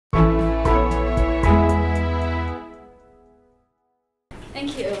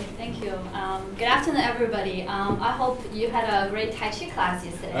afternoon, everybody. I hope you had a great Tai Chi class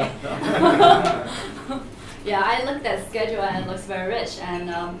yesterday. Yeah, I looked at the schedule and it looks very rich, and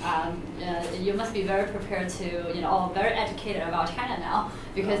you must be very prepared to, all very educated about China now,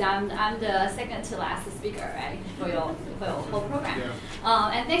 because I'm the second to last speaker, right, for your whole program.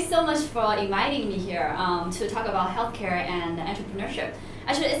 Yeah. And thanks so much for inviting me here to talk about healthcare and entrepreneurship.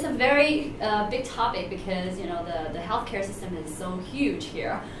 Actually, it's a very big topic because the healthcare system is so huge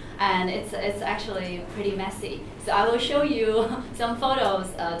here. And it's actually pretty messy. So I will show you some photos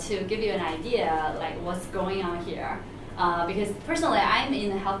to give you an idea like what's going on here. Because personally, I'm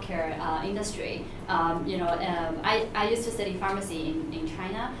in the healthcare industry. I used to study pharmacy in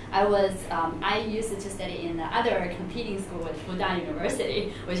China. I used to study in the other competing school with Fudan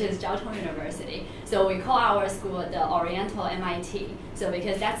University, which is Jiao Tong University. So we call our school the Oriental MIT. So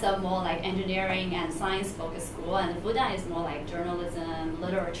because that's a more like engineering and science focused school, and Fudan is more like journalism,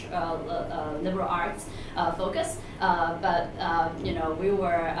 literature, liberal arts focused. But we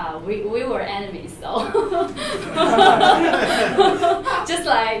were enemies, so. Just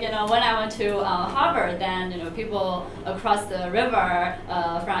like when I went to Harvard, then people across the river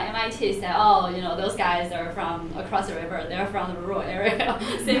from MIT said, oh, those guys are from across the river. They're from the rural area.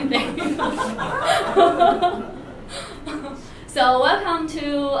 Same thing. So welcome to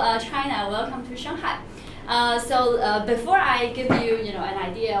China. Welcome to Shanghai. Before I give you an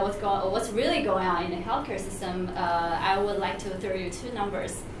idea what's really going on in the healthcare system, I would like to throw you two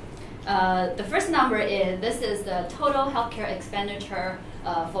numbers. The first number this is the total healthcare expenditure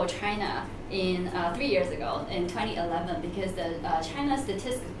for China in 3 years ago, in 2011, because the China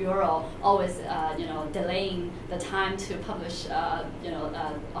Statistics Bureau always delaying the time to publish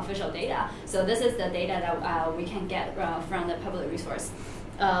official data. So this is the data that we can get from the public source.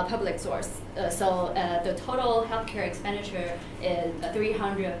 The total healthcare expenditure is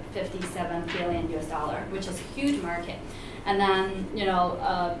 $357 billion, which is a huge market. And then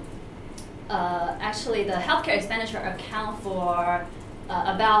actually, the healthcare expenditure account for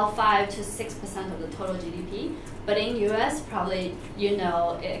about 5 to 6% of the total GDP. But in U.S., probably it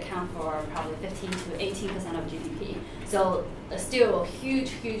account for probably 15 to 18% of GDP. So still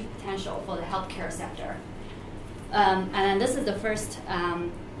huge potential for the healthcare sector. And then this is the first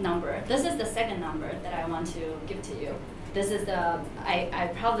number. This is the second number that I want to give to you. This is I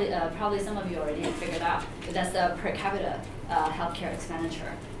probably some of you already figured out. That's the per capita healthcare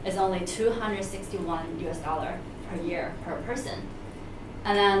expenditure. It's only $261 per year per person.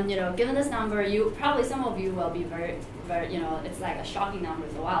 And then given this number, some of you will be very it's like a shocking number.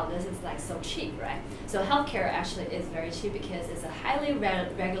 So wow, this is like so cheap, right? So healthcare actually is very cheap because it's a highly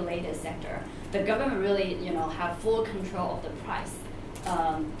regulated sector. The government really have full control of the price.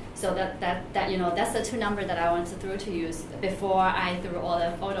 So that's the two numbers that I want to throw to you before I threw all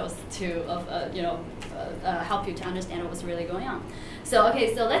the photos to help you to understand what's really going on. So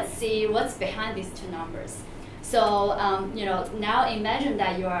so let's see what's behind these two numbers. So now imagine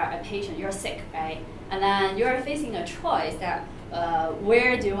that you are a patient, you're sick, right? And then you're facing a choice that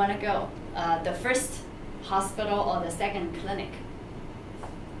where do you want to go? The first hospital or the second clinic?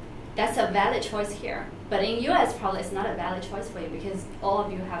 That's a valid choice here. But in US, probably it's not a valid choice for you because all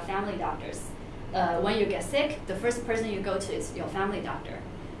of you have family doctors. When you get sick, the first person you go to is your family doctor.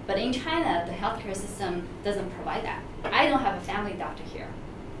 But in China, the healthcare system doesn't provide that. I don't have a family doctor here.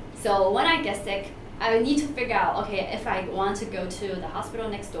 So when I get sick, I need to figure out, okay, if I want to go to the hospital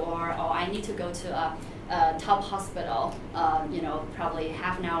next door, or I need to go to a top hospital, probably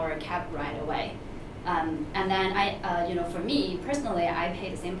half an hour cab ride away. And then for me personally, I pay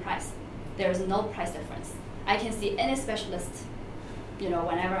the same price. There is no price difference. I can see any specialist,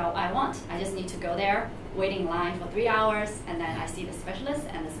 whenever I want. I just need to go there, wait in line for 3 hours, and then I see the specialist,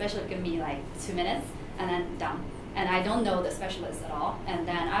 and the specialist give me like 2 minutes, and then done. And I don't know the specialist at all. And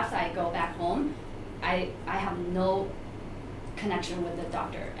then after I go back home, I have no connection with the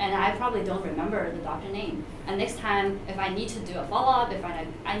doctor, and I probably don't remember the doctor name. And next time, if I need to do a follow-up, if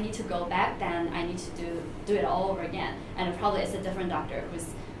I need to go back, then I need to do it all over again. And probably it's a different doctor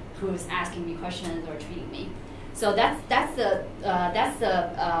who's asking me questions or treating me. So that's the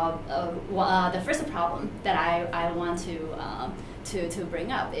first problem that I want to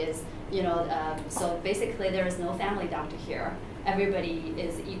bring up is so basically there is no family doctor here. Everybody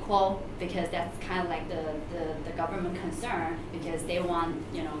is equal because that's kind of like the government concern because they want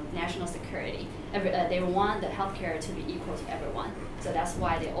national security. They want the healthcare to be equal to everyone. So that's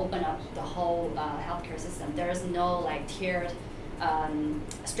why they open up the whole healthcare system. There is no like tiered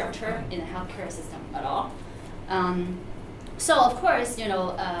structure in the healthcare system at all. So of course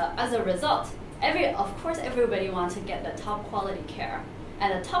as a result, everybody wants to get the top quality care.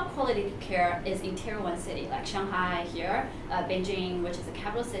 And the top quality care is in Tier 1 city, like Shanghai here, Beijing, which is the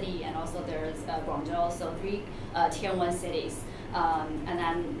capital city, and also there's Guangzhou, so 3 Tier 1 cities. And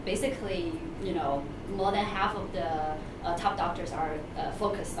then basically, more than half of the top doctors are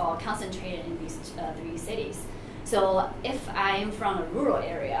focused or concentrated in these 3 cities. So if I'm from a rural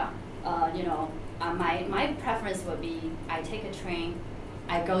area, my preference would be I take a train,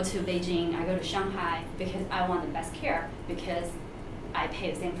 I go to Beijing, I go to Shanghai because I want the best care because I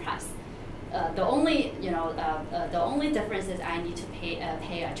pay the same price. The only difference is I need to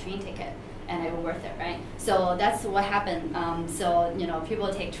pay a train ticket, and it's worth it, right? So that's what happened.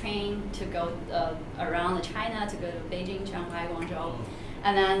 People take train to go around China to go to Beijing, Shanghai, Guangzhou,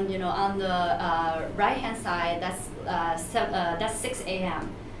 and then on the right-hand side, that's 6 a.m.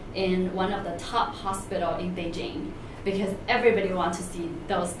 in one of the top hospital in Beijing because everybody wants to see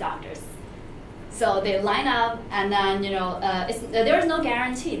those doctors. So they line up, and then there is no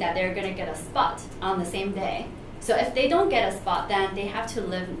guarantee that they're going to get a spot on the same day. So if they don't get a spot, then they have to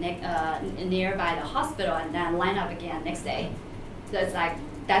live nearby the hospital and then line up again next day. So it's like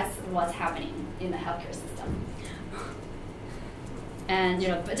that's what's happening in the healthcare system. And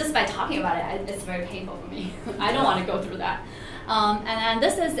just by talking about it, it's very painful for me. I don't want to go through that. And then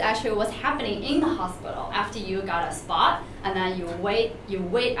this is actually what's happening in the hospital after you got a spot, and then you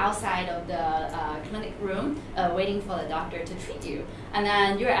wait outside of the clinic room, waiting for the doctor to treat you, and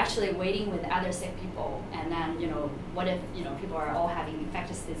then you're actually waiting with other sick people, and then what if people are all having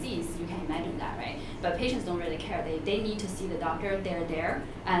infectious disease? You can imagine that, right? But patients don't really care. They need to see the doctor. They're there,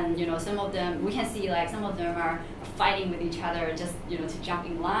 and some of them we can see like some of them are fighting with each other just to jump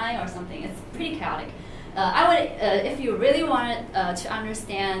in line or something. It's pretty chaotic. I would, if you really want to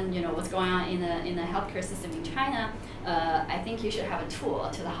understand, what's going on in the healthcare system in China, I think you should have a tour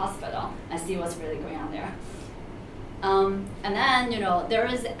to the hospital and see what's really going on there. And then, there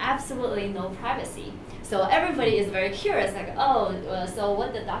is absolutely no privacy. So everybody is very curious, like, so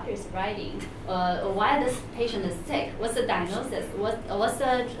what the doctor is writing, why this patient is sick, what's the diagnosis, what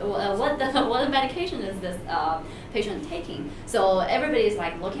medication is this patient taking? So everybody is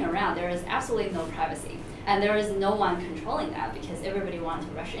like looking around. There is absolutely no privacy, and there is no one controlling that because everybody wants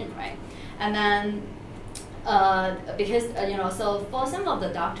to rush in, right? And then because so for some of the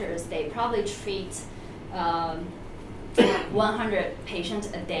doctors, they probably treat 100 patients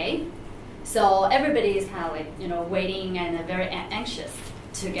a day. So everybody is kind of like, waiting and very anxious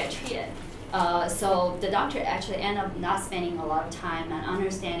to get treated. So the doctor actually end up not spending a lot of time and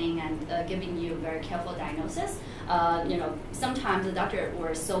understanding and giving you a very careful diagnosis. Sometimes the doctor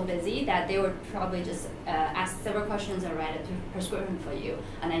were so busy that they would probably just ask several questions and write a prescription for you,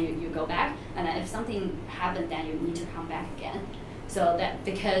 and then you go back. And then if something happened, then you need to come back again. So that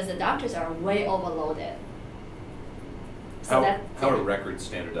because the doctors are way overloaded. So how are records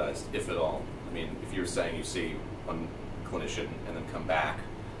standardized, if at all? I mean, if you're saying you see one clinician and then come back,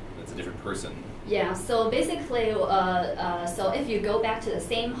 and it's a different person. Yeah, so basically, so if you go back to the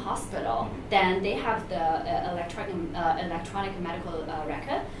same hospital, then they have the electronic medical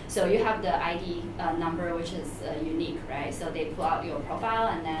record. So you have the ID number, which is unique, right? So they pull out your profile,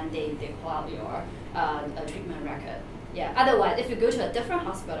 and then they pull out your treatment record. Yeah. Otherwise, if you go to a different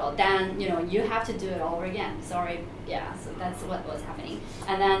hospital, then you have to do it all over again. Sorry. Yeah. So that's what was happening.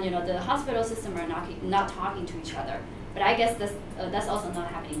 And then the hospital system are not talking to each other. But I guess that's also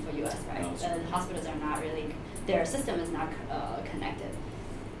not happening for U.S. right? No, the hospitals are not really, their system is not connected.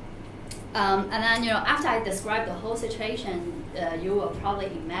 And then after I describe the whole situation, you will probably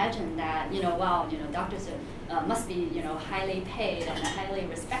imagine that wow, doctors must be highly paid and highly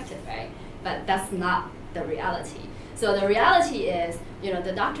respected, right? But that's not the reality. So the reality is,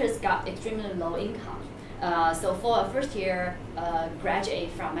 the doctors got extremely low income. So for a first-year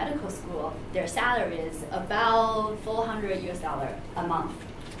graduate from medical school, their salary is about $400 a month.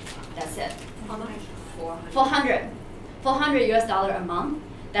 That's it. How much? 400 US dollar a month.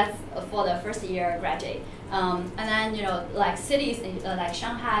 That's for the first-year graduate. And then like cities like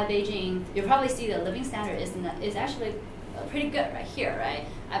Shanghai, Beijing, you probably see the living standard is actually pretty good right here, right?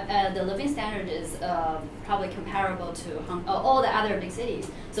 The living standard is probably comparable to all the other big cities.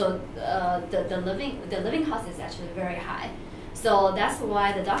 So the living cost is actually very high. So that's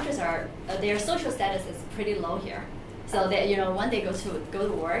why the doctors are their social status is pretty low here. So that when they go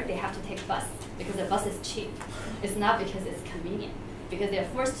to work, they have to take bus because the bus is cheap. It's not because it's convenient, because they're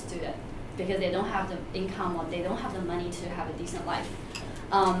forced to do it because they don't have the income or they don't have the money to have a decent life.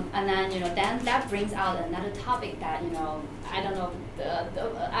 And then then that brings out another topic that I don't know.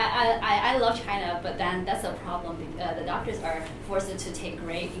 I love China, but then that's a problem. The doctors are forced to take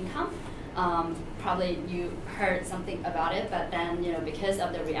great income, Probably you heard something about it, but then because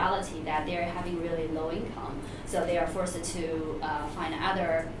of the reality that they're having really low income, so they are forced to find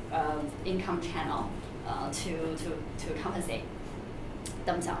other income channel to compensate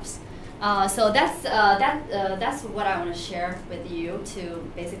themselves. So that's what I want to share with you to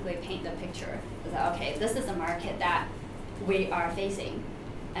basically paint the picture. That, okay, this is a market that we are facing,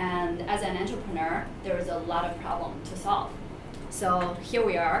 and as an entrepreneur, there is a lot of problem to solve. So here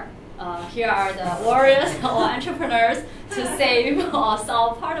we are. Here are the warriors or entrepreneurs to save or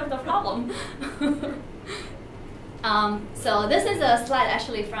solve part of the problem. So this is a slide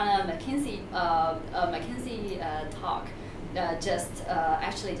actually from a McKinsey talk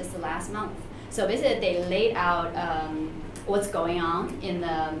actually just last month. So basically they laid out what's going on in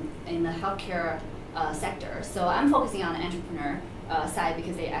the healthcare sector. So I'm focusing on the entrepreneur side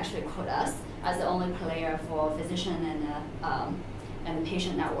because they actually quote us as the only player for physician and the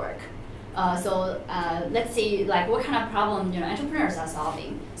patient network. So let's see, like, what kind of problem entrepreneurs are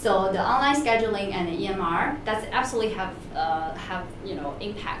solving. So the online scheduling and the EMR, that's absolutely have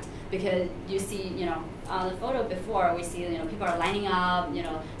impact, because you see on the photo before we see people are lining up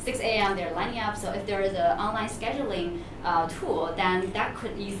 6 a.m. they're lining up. So if there is an online scheduling tool, then that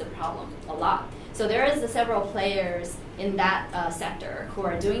could ease the problem a lot. So there is several players in that sector who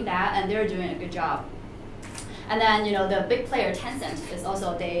are doing that, and they're doing a good job. And then the big player Tencent is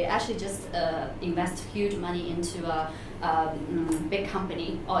also, they actually just invest huge money into a big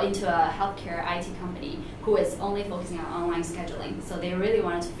company or into a healthcare IT company who is only focusing on online scheduling. So they really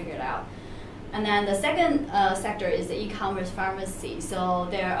wanted to figure it out. And then the second sector is the e-commerce pharmacy. So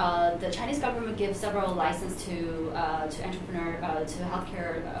the Chinese government gives several licenses to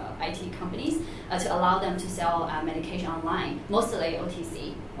healthcare IT companies to allow them to sell medication online, mostly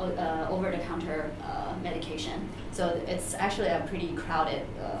OTC, over-the-counter medication. So it's actually a pretty crowded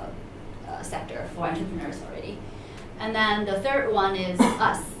sector for entrepreneurs already. And then the third one is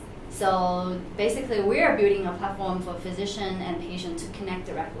us. So basically, we are building a platform for physician and patient to connect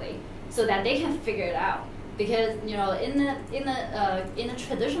directly, so that they can figure it out. Because in the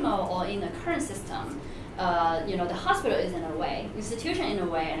traditional or in the current system, the hospital is in a way, institution in a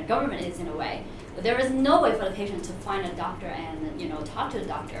way, and the government is in a way. But there is no way for the patient to find a doctor and talk to the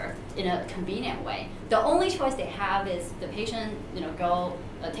doctor in a convenient way. The only choice they have is the patient go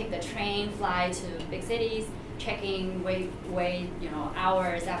take the train, fly to big cities, checking, wait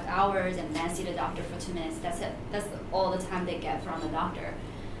hours after hours, and then see the doctor for 2 minutes. That's it. That's all the time they get from the doctor.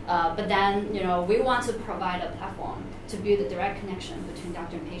 But then we want to provide a platform to build a direct connection between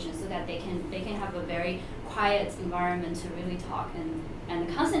doctor and patient, so that they can have a very quiet environment to really talk and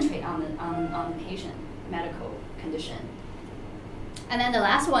concentrate on the patient medical condition. And then the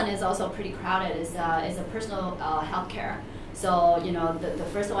last one is also pretty crowded, is a personal healthcare. So the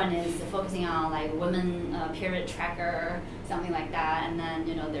first one is focusing on like women period tracker, something like that, and then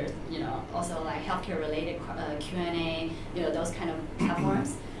there's also like healthcare related Q&A, those kind of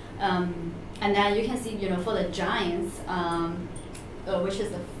platforms. And then you can see for the giants, which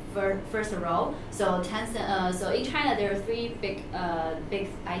is the first row. So Tencent. So in China there are 3 big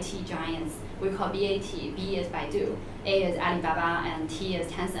IT giants. We call BAT. B is Baidu, A is Alibaba, and T is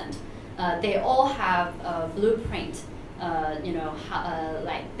Tencent. They all have a blueprint.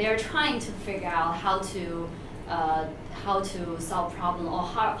 Like they're trying to figure out how to solve problem, or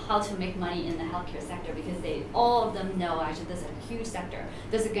how to make money in the healthcare sector, because all of them know actually this is a huge sector.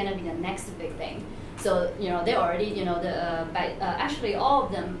 This is going to be the next big thing. So they already actually all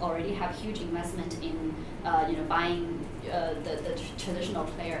of them already have huge investment in buying the traditional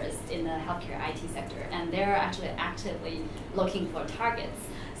players in the healthcare IT sector, and they're actually actively looking for targets.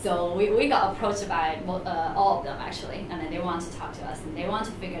 So we got approached by all of them actually, and then they want to talk to us, and they want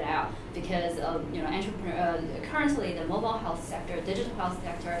to figure it out, because currently the mobile health sector, digital health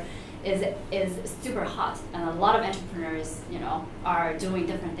sector, is super hot, and a lot of entrepreneurs are doing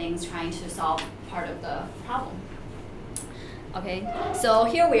different things trying to solve part of the problem. Okay, so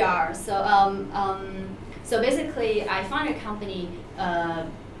here we are. So basically, I founded a company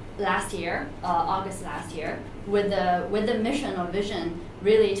last year, August last year, with the mission or vision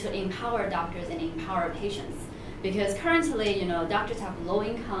really to empower doctors and empower patients. Because currently, doctors have low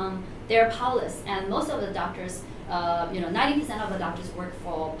income, they're powerless, and most of the doctors, 90% of the doctors work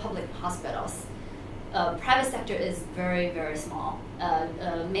for public hospitals. Private sector is very, very small,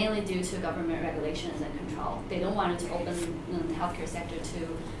 mainly due to government regulations and control. They don't want to open the healthcare sector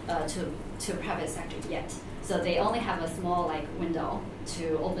to private sector yet. So they only have a small window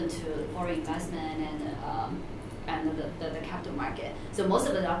to open to foreign investment and the capital market. So most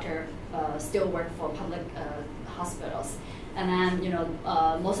of the doctors still work for public hospitals. And then,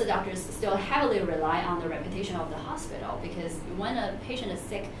 most of the doctors still heavily rely on the reputation of the hospital, because when a patient is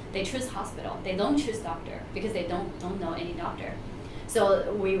sick, they choose hospital. They don't choose doctor because they don't know any doctor.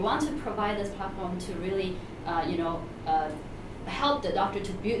 So we want to provide this platform to really, help the doctor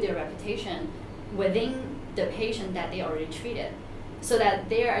to build their reputation within the patient that they already treated. So that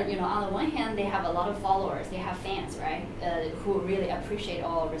they are, on the one hand, they have a lot of followers, they have fans, right, who really appreciate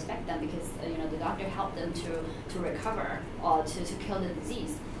or respect them because, the doctor helped them to recover or to kill the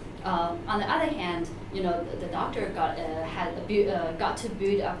disease. On the other hand, the doctor got to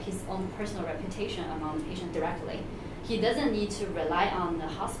build up his own personal reputation among the patient directly. He doesn't need to rely on the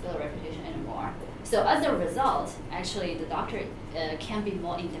hospital reputation anymore. So as a result, actually, the doctor can be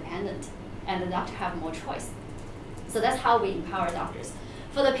more independent, and the doctor have more choice. So that's how we empower doctors.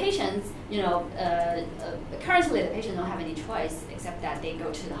 For the patients, currently the patient don't have any choice except that they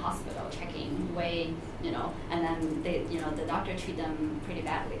go to the hospital, checking, weigh, and then they, the doctor treat them pretty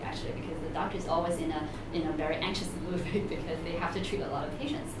badly actually, because the doctor is always in a very anxious mood because they have to treat a lot of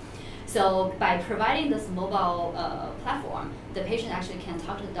patients. So by providing this mobile platform, the patient actually can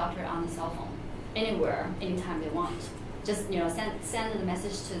talk to the doctor on the cell phone, anywhere, anytime they want. Just send the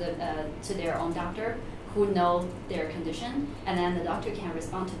message to their own doctor, who know their condition, and then the doctor can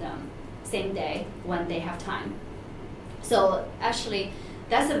respond to them same day when they have time. So actually,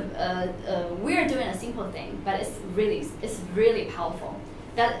 that's we're doing a simple thing, but it's really powerful.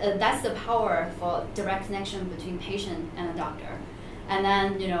 That's the power for direct connection between patient and a doctor. And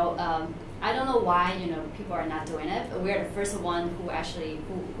then I don't know why people are not doing it. But we're the first one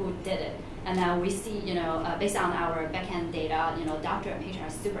who did it, and then we see based on our backend data, doctor and patient are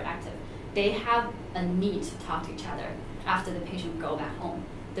super active. They have a need to talk to each other after the patient go back home.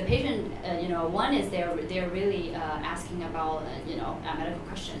 The patient, one is they're really asking about medical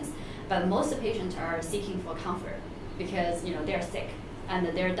questions, but most of the patients are seeking for comfort because they're sick and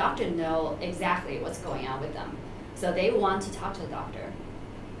their doctor know exactly what's going on with them, so they want to talk to the doctor.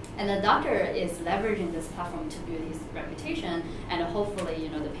 And the doctor is leveraging this platform to build his reputation, and hopefully,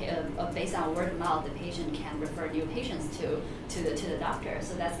 based on word of mouth, the patient can refer new patients to the doctor.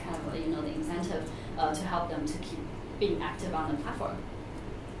 So that's kind of the incentive to help them to keep being active on the platform.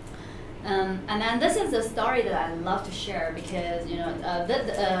 And then this is a story that I love to share because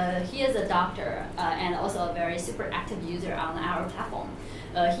he is a doctor and also a very super active user on our platform.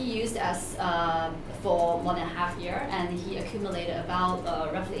 He used us for more than half a year, and he accumulated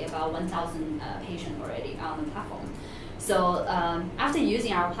roughly about 1,000 patients already on the platform. So after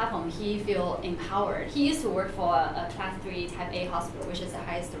using our platform, he feels empowered. He used to work for a Class 3 Type A hospital, which is the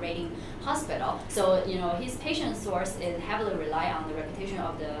highest rating hospital. So his patient source is heavily rely on the reputation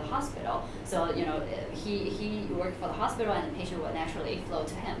of the hospital. So he worked for the hospital, and the patient will naturally flow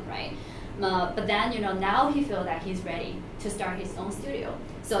to him, right? But then now he feels that he's ready to start his own studio.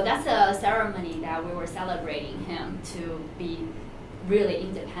 So that's a ceremony that we were celebrating him to be really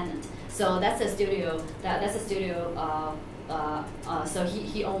independent. So that's a studio. So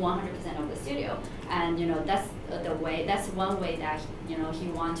he owns 100% of the studio, and that's the way. That's one way that he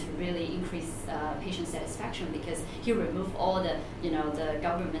wants to really increase patient satisfaction, because he removed all the the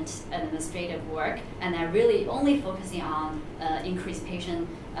government administrative work, and then really only focusing on increased patient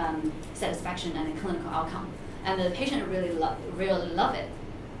satisfaction and the clinical outcome. And the patient really love it.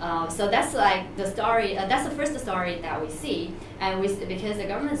 So that's like the story. That's the first story that we see, and because the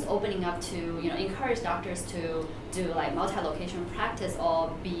government is opening up to encourage doctors to do like multi-location practice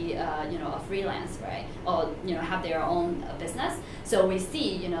or be a freelance, right? Or have their own business. So we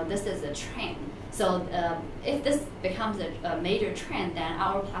see this is a trend. So if this becomes a major trend, then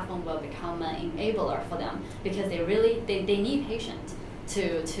our platform will become an enabler for them, because they need patients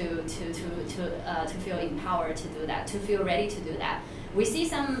to feel empowered to do that, to feel ready to do that. We see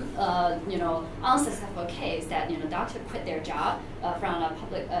some unsuccessful case that doctor quit their job from a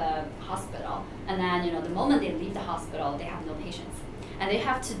public hospital, and then the moment they leave the hospital, they have no patients, and they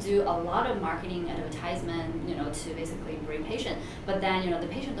have to do a lot of marketing advertisement to basically bring patient. But then the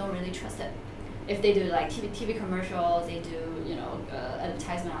patient don't really trust it. If they do like TV commercials, they do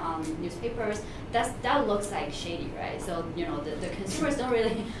advertisement on newspapers, that looks like shady, right? So the consumers don't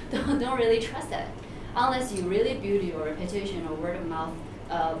really trust it, unless you really build your reputation or word of mouth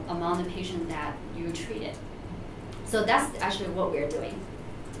among the patient that you treated. So that's actually what we're doing.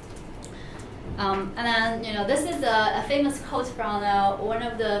 And then this is a famous quote from one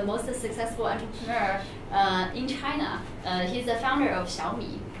of the most successful entrepreneurs in China. He's the founder of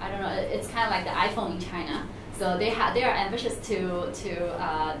Xiaomi. I don't know. It's kind of like the iPhone in China. So they are ambitious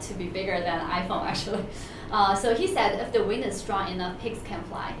to be bigger than iPhone actually. So he said, if the wind is strong enough, pigs can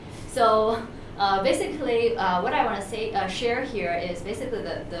fly. So Basically, what I want to say share here is basically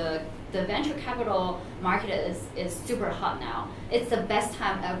the venture capital market is super hot now. It's the best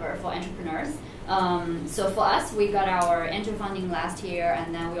time ever for entrepreneurs. So for us, we got our angel funding last year,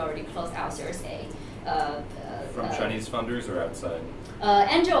 and then we already closed our Series A. From Chinese funders or outside?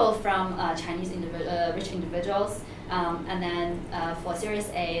 Angel from Chinese rich individuals, and then for Series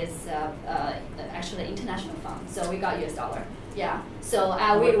A is actually international fund. So we got US dollar. Yeah. So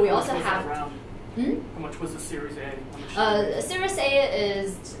we also have. How much was the Series A? Series A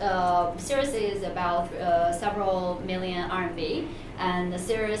is about several million RMB, and the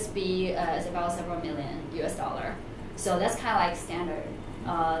Series B is about several million US dollar. So that's kind of like standard.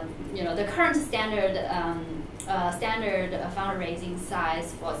 The current standard fundraising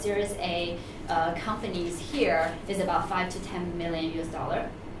size for Series A companies here is about 5 to 10 million US dollar.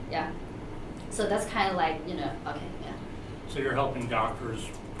 Yeah. So that's kind of like okay. Yeah. So you're helping doctors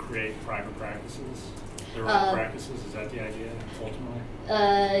create private practices, their own practices. Is that the idea ultimately?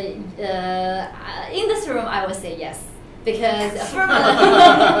 In this room, I would say yes. Because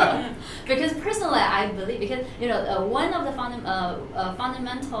because personally I believe one of the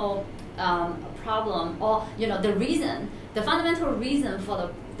fundamental problem or the fundamental reason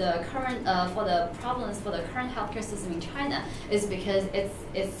for the current for the problems for the current healthcare system in China is because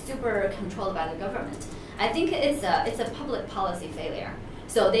it's super controlled by the government. I think it's a public policy failure.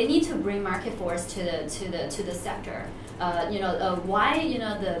 So they need to bring market force to the sector. Why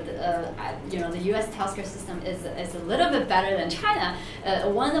the U.S. healthcare system is a little bit better than China.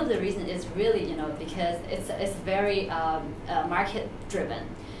 One of the reasons is really because it's very market driven.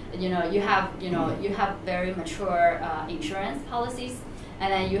 You have very mature insurance policies,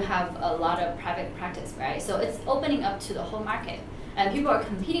 and then you have a lot of private practice, right? So it's opening up to the whole market. And people are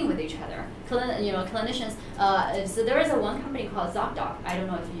competing with each other. Clinicians. So there is one company called ZocDoc. I don't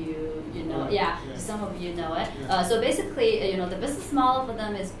know if you know. Yeah, some of you know it. Yeah. So basically, the business model for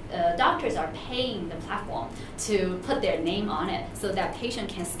them is doctors are paying the platform to put their name on it, so that patient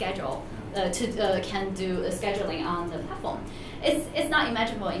can schedule can do scheduling on the platform. It's not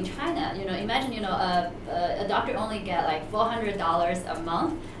imaginable in China. Imagine a doctor only get like $400 a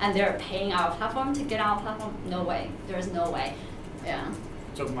month, and they're paying our platform to get on our platform. No way. There's no way. Yeah.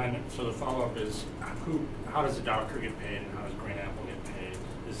 So the follow-up is, how does the doctor get paid, and how does Greenapple get paid?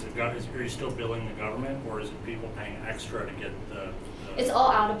 Are you still billing the government, or is it people paying extra to get the It's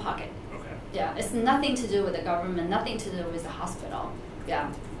all out of pocket. Okay. Yeah, it's nothing to do with the government, nothing to do with the hospital.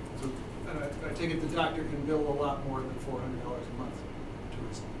 Yeah. So I take it the doctor can bill a lot more than $400 a month to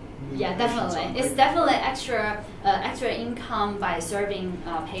his new Yeah, definitely. It's definitely extra income by serving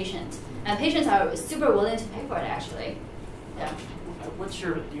patients, and patients are super willing to pay for it actually. Yeah. What's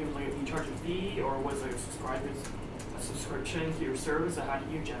do you charge a fee, or was it a subscription to your service, or how do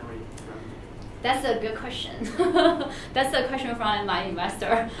you generate revenue? That's a good question. That's a question from my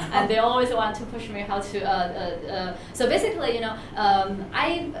investor, and they always want to push me how to. So basically,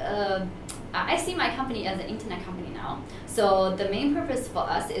 I see my company as an internet company now. So the main purpose for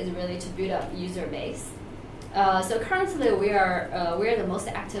us is really to build up user base. So currently we are the most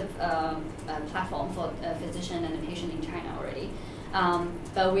active platform for a physician and a patient in China already,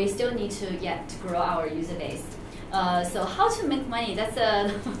 but we still need to grow our user base. So how to make money? That's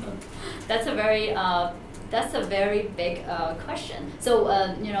a very big question. So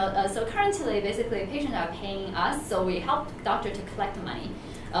so currently basically patients are paying us, so we help doctor to collect the money.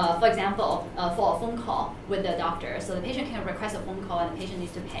 For example, for a phone call with the doctor. So the patient can request a phone call and the patient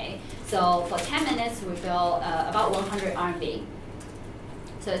needs to pay. So for 10 minutes, we bill about 100 RMB.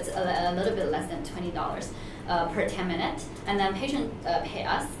 So it's a little bit less than $20 per 10 minutes. And then patient pay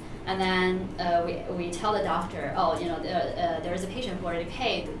us. And then we tell the doctor, there is a patient who already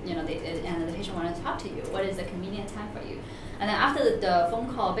paid, and the patient wanted to talk to you. What is the convenient time for you? And then after the phone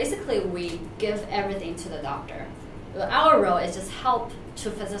call, basically we give everything to the doctor. Our role is just help to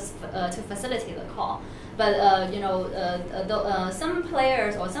facilitate the call. But some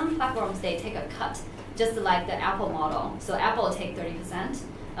players or some platforms, they take a cut, just like the Apple model. So Apple take 30%.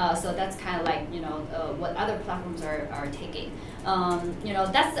 So that's kind of like what other platforms are taking.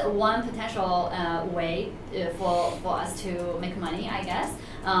 That's one potential way for us to make money, I guess.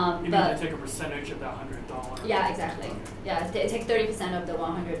 You mean they take a percentage of that $100? Yeah, exactly. Yeah, they take 30% of the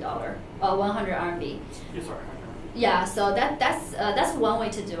 $100 100 RMB. Yeah, sorry. Yeah, so that's one way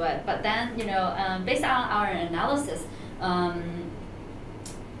to do it. But then based on our analysis,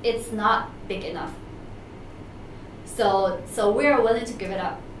 it's not big enough. So we are willing to give it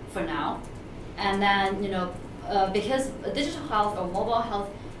up for now, and then because digital health or mobile health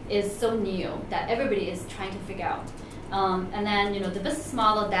is so new that everybody is trying to figure out. And then the business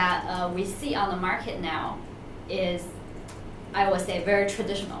model that we see on the market now is, I would say, very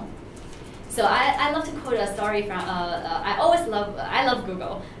traditional. So I love to quote a story from I love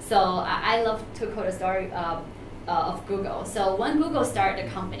Google. So I love to quote a story of Google. So when Google started the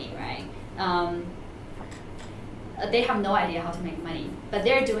company, right? They have no idea how to make money, but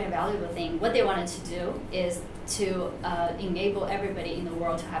they're doing a valuable thing. What they wanted to do is to enable everybody in the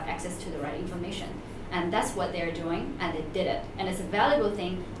world to have access to the right information. And that's what they're doing, and they did it. And it's a valuable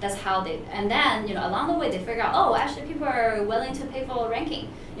thing. That's how they, and then, along the way they figure out, oh, actually people are willing to pay for ranking.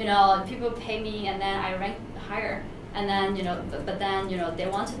 People pay me and then I rank higher. And then, but then, they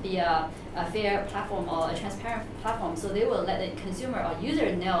want to be a fair platform or a transparent platform. So they will let the consumer or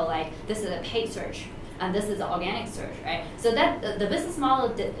user know, like, this is a paid search and this is an organic search, right? So that the business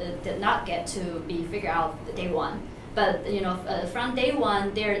model did not get to be figured out day one. But from day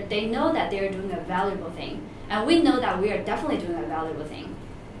one, they know that they're doing a valuable thing, and we know that we are definitely doing a valuable thing.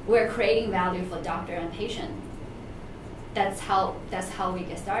 We're creating value for doctor and patient. That's how we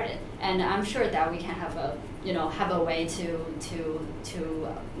get started, and I'm sure that we can have a way to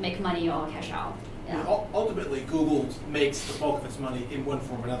make money or cash out. Yeah. Ultimately, Google makes the bulk of its money in one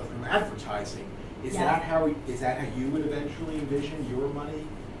form or another from advertising. Is Yeah. that how you would eventually envision your money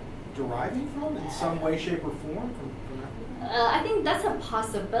deriving from in some way, shape, or form from that? I think that's a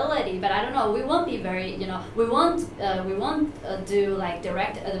possibility, but I don't know. We won't be very, we won't do like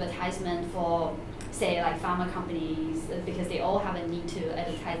direct advertisement for, say, like pharma companies, because they all have a need to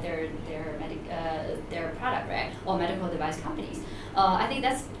advertise their product, right? Or medical device companies. I think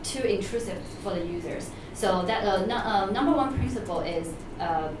that's too intrusive for the users. So that number one principle is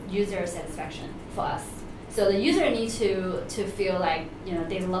user satisfaction for us. So the user needs to feel like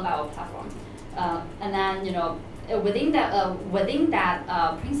they love our platform, and then within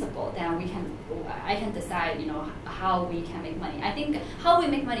that principle, then I can decide how we can make money. I think how we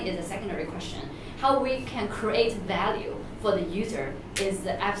make money is a secondary question. How we can create value for the user is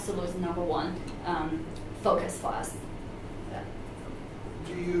the absolute number one focus for us.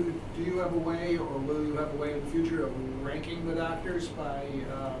 Do you have a way, or will you have a way in the future of ranking the doctors by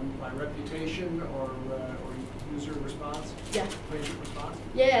reputation or user response? Yeah. Patient response?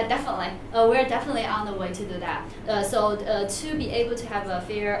 Yeah, definitely. We're definitely on the way to do that. So to be able to have a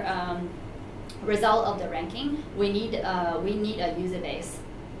fair result of the ranking, we need a user base.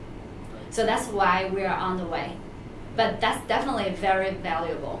 So that's why we're on the way. But that's definitely very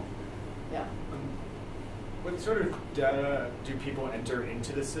valuable. Yeah. What sort of data do people enter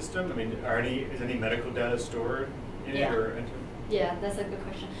into the system? I mean, is any medical data stored in it or entered? Yeah, that's a good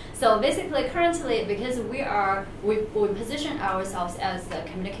question. So basically, currently, because we position ourselves as a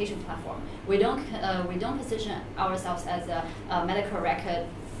communication platform, we don't position ourselves as a medical record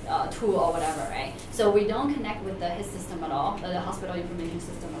tool or whatever, right? So we don't connect with the HIS system at all, the hospital information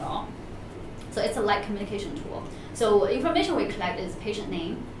system at all. So it's a light communication tool. So information we collect is patient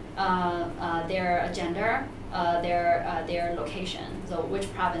name, their gender, their location, so which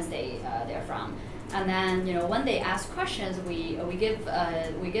province they're from. And then when they ask questions, we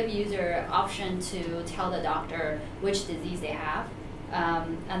give user option to tell the doctor which disease they have,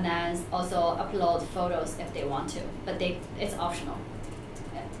 and then also upload photos if they want to, but it's optional.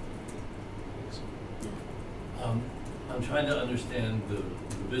 Yeah. I'm trying to understand the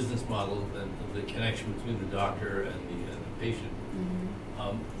business model and the connection between the doctor and the patient.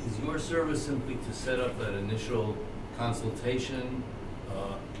 Mm-hmm. Is your service simply to set up that initial consultation,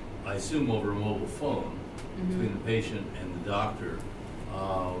 I assume over a mobile phone, between the patient and the doctor?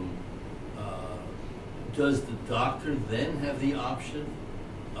 Does the doctor then have the option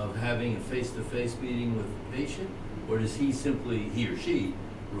of having a face-to-face meeting with the patient, or does he or she,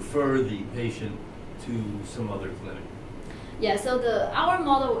 refer the patient to some other clinic? Yeah, so our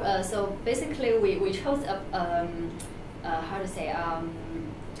model, so basically we chose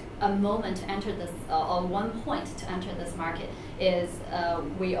a moment to enter this, or one point to enter this market is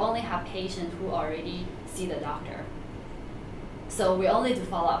we only have patients who already see the doctor. So we only do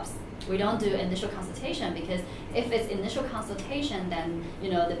follow-ups. We don't do initial consultation, because if it's initial consultation, then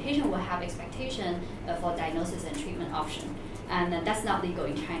the patient will have expectation for diagnosis and treatment option, and that's not legal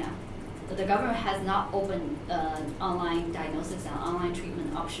in China. The government has not opened online diagnosis and online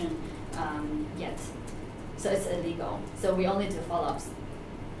treatment option yet, so it's illegal. So we only do follow-ups.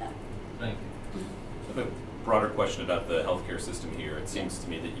 Thank you. I have a broader question about the healthcare system here. It seems to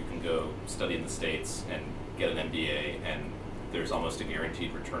me that you can go study in the States and get an MBA, and there's almost a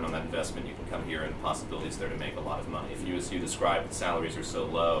guaranteed return on that investment. You can come here and possibilities there to make a lot of money. If you, as you described, the salaries are so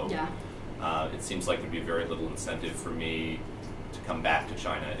low, Yeah. It seems like there'd be very little incentive for me to to come back to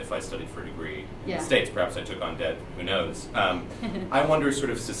China if I studied for a degree in Yeah. the States. Perhaps I took on debt, who knows. I wonder sort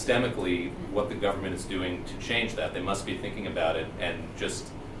of systemically what the government is doing to change that. They must be thinking about it, and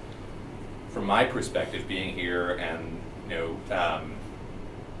just from my perspective, being here and, to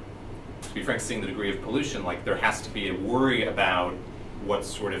be frank, seeing the degree of pollution, like there has to be a worry about what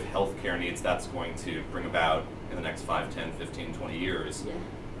sort of healthcare needs that's going to bring about in the next 5, 10, 15, 20 years. Yeah.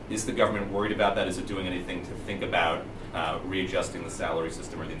 Is the government worried about that? Is it doing anything to think about readjusting the salary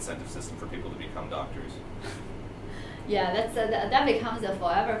system or the incentive system for people to become doctors? Yeah, that becomes a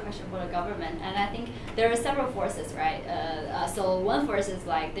forever question for the government, and I think there are several forces, right? So one force is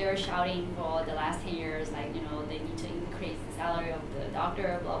like they're shouting for the last 10 years, like they need to increase the salary of the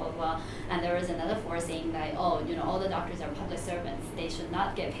doctor, blah blah blah. And there is another force saying that all the doctors are public servants, they should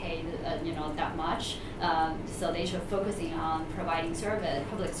not get paid that much, so they should focusing on providing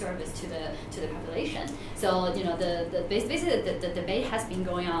public service to the population. So basically the debate has been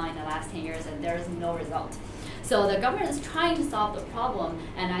going on in the last 10 years, and there is no result. So the government is trying to solve the problem,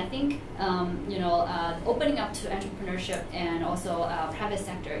 and I think opening up to entrepreneurship and also private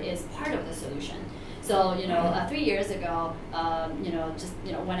sector is part of the solution. So 3 years ago,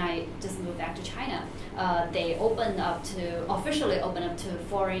 when I just moved back to China, they officially opened up to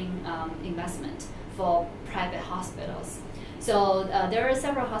foreign investment for private hospitals. So there are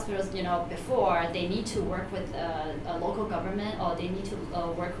several hospitals, before they need to work with a local government, or they need to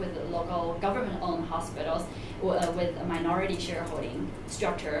work with local government-owned hospitals with a minority shareholding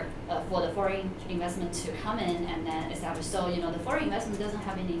structure for the foreign investment to come in and then establish. So the foreign investment doesn't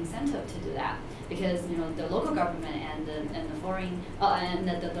have any incentive to do that, because the local government and the foreign and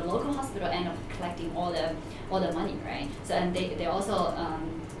the local hospital end up collecting all the money, right? So and they also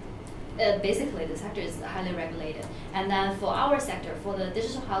basically the sector is highly regulated. And then for our sector, for the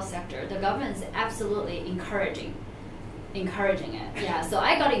digital health sector, the government is absolutely encouraging it. Yeah, so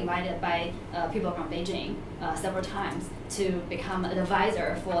I got invited by people from Beijing several times to become an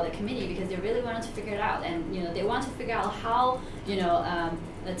advisor for the committee, because they really wanted to figure it out, and they want to figure out how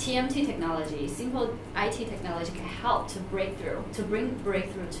the TMT technology, simple IT technology, can help to bring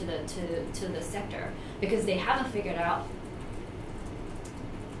breakthrough to the sector, because they haven't figured out.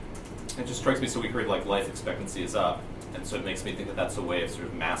 It just strikes me, so we heard like life expectancy is up, and so it makes me think that that's a way of sort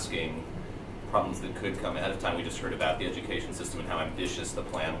of masking problems that could come ahead of time. We just heard about the education system and how ambitious the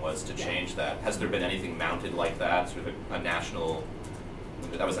plan was to change that. Has there been anything mounted like that, sort of a national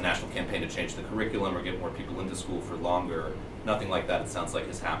campaign to change the curriculum or get more people into school for longer? Nothing like that, it sounds like,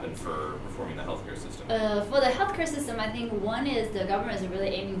 has happened for reforming the healthcare system. For the healthcare system, I think one is the government is really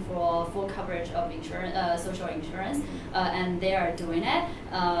aiming for full coverage of insurance, social insurance, and they are doing it.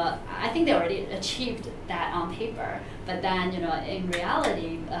 I think they already achieved that on paper, but then in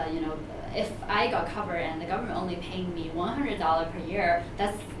reality, if I got covered and the government only paying me $100 per year,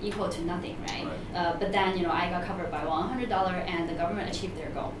 that's equal to nothing, right? But then I got covered by $100 and the government achieved their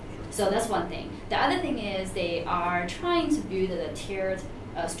goal. So that's one thing. The other thing is they are trying to build a tiered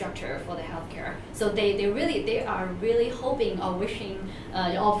structure for the healthcare. So they are really hoping or wishing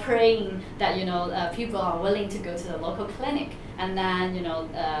or praying that people are willing to go to the local clinic, and then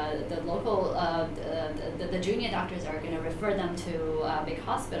the local the junior doctors are going to refer them to big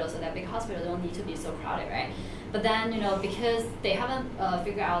hospitals, so that big hospitals don't need to be so crowded, right? But then because they haven't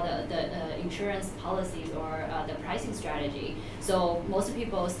figured out the insurance policies or the pricing strategy, so most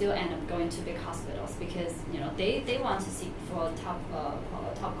people still end up going to big hospitals, because they want to seek for top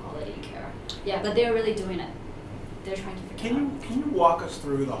quality care. Yeah, but they're really doing it. They're trying to figure it out. Can you walk us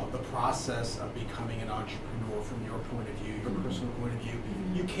through the process of becoming an entrepreneur from your point of view, your personal point of view?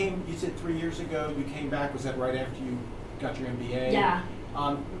 Mm-hmm. You said 3 years ago you came back. Was that right after you got your MBA? Yeah.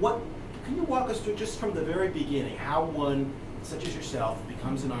 Can you walk us through, just from the very beginning, how one such as yourself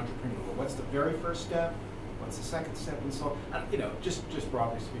becomes an entrepreneur? What's the very first step? What's the second step, and so just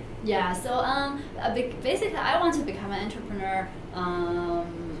broadly speaking? Yeah. So basically, I want to become an entrepreneur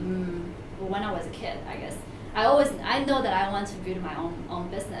when I was a kid, I guess. I know that I want to build my own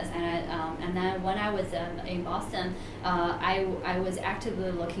business, and then when I was in Boston, I was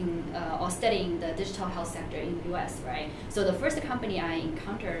actively looking or studying the digital health sector in the U.S. Right. So the first company I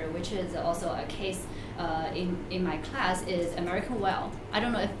encountered, which is also a case in my class, is American Well. I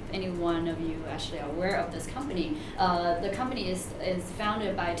don't know if any one of you actually are aware of this company. The company is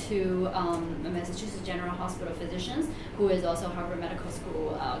founded by two Massachusetts General Hospital physicians who is also Harvard Medical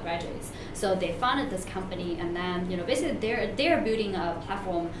School graduates. So they founded this company, and then basically they're building a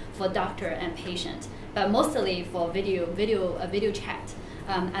platform for doctor and patient, but mostly for video chat.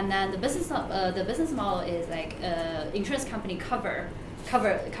 And then the business model is like insurance company cover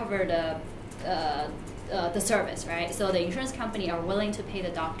the the service, right? So the insurance company are willing to pay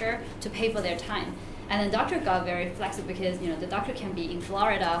the doctor to pay for their time. And the doctor got very flexible because the doctor can be in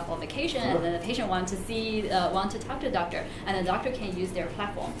Florida for vacation, and then the patient want to talk to the doctor, and the doctor can use their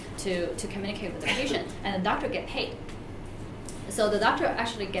platform to communicate with the patient, and the doctor get paid. So the doctor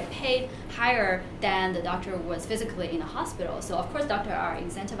actually get paid higher than the doctor was physically in the hospital. So of course, doctors are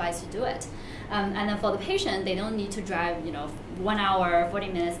incentivized to do it. And then for the patient, they don't need to drive 1 hour, 40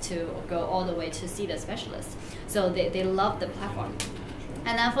 minutes to go all the way to see the specialist. So they love the platform.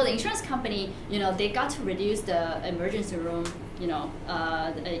 And then for the insurance company, they got to reduce the emergency room,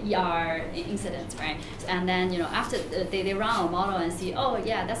 the ER incidents, right? And then, after they run a model and see, oh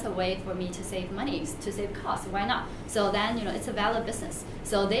yeah, that's a way for me to save money, to save costs. Why not? So then, it's a valid business.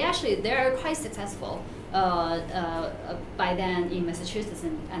 So they're quite successful by then in Massachusetts,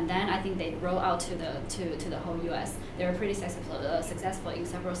 and then I think they roll out to the whole U.S. They were pretty successful in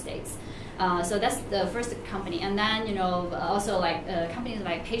several states. So that's the first company, and then also like companies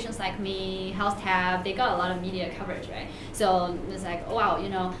like Patients Like Me, Health Tab, they got a lot of media coverage, right? So it's like, oh, wow,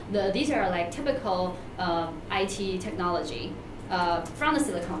 these are like typical IT technology from the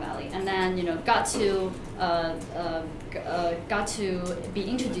Silicon Valley, and then got to be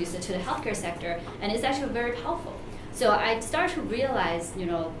introduced to the healthcare sector, and it's actually very powerful. So I started to realize,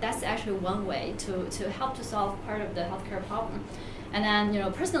 that's actually one way to help to solve part of the healthcare problem. And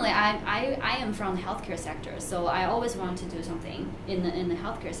then, personally, I am from the healthcare sector, so I always want to do something in the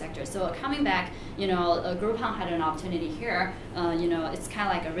healthcare sector. So coming back, Groupon had an opportunity here. It's kind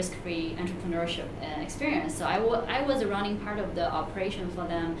of like a risk-free entrepreneurship experience. So I was running part of the operation for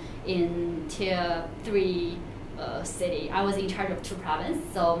them in Tier 3 city. I was in charge of 2 provinces.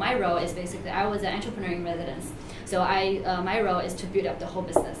 So my role is basically, I was an entrepreneur in residence. So my role is to build up the whole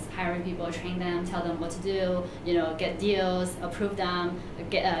business, hiring people, train them, tell them what to do, get deals, approve them,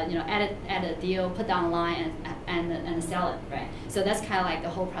 add a deal, put down a line, and sell it, right? So that's kind of like the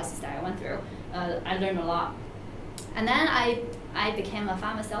whole process that I went through. I learned a lot, and then I became a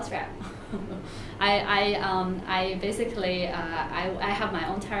pharma sales rep. I basically I have my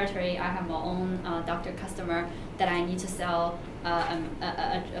own territory. I have my own doctor customer that I need to sell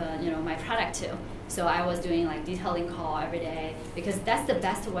my product to. So I was doing like detailing call every day, because that's the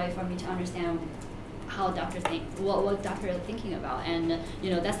best way for me to understand how doctors think, what doctors are thinking about, and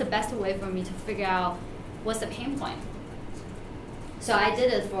that's the best way for me to figure out what's the pain point. So I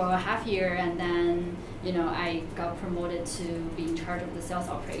did it for a half year, and then I got promoted to be in charge of the sales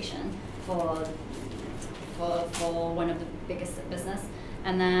operation for one of the biggest business,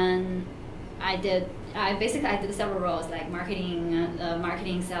 and then I did several roles like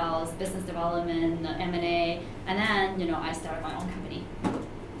marketing, sales, business development, M&A, and then I started my own company.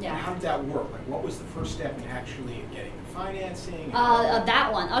 Yeah. How did that work? Like, what was the first step in actually getting the financing?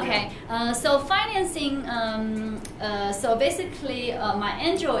 That one. Okay. Yeah. So financing. So basically, my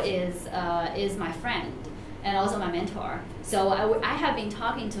angel is my friend and also my mentor. So I have been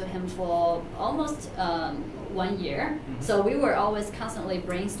talking to him for almost 1 year. Mm-hmm. So we were always constantly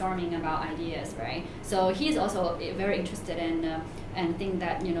brainstorming about ideas, right? So he's also very interested in and think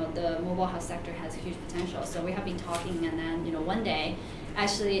that the mobile health sector has huge potential. So we have been talking, and then one day,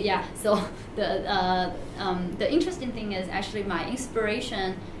 actually, yeah. So the interesting thing is actually my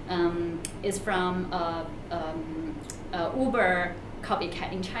inspiration is from Uber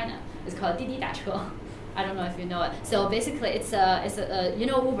copycat in China. It's called 滴滴打车. I don't know if you know it. So basically, it's a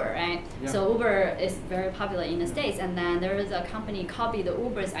Uber, right? Yeah. So Uber is very popular in the States, and then there is a company copied the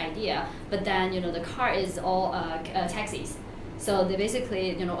Uber's idea, but then the car is all taxis. So they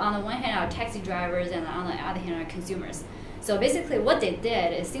basically on the one hand are taxi drivers, and on the other hand are consumers. So basically, what they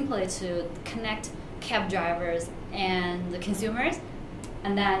did is simply to connect cab drivers and the consumers,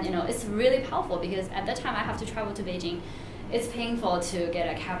 and then it's really powerful, because at that time I have to travel to Beijing. It's painful to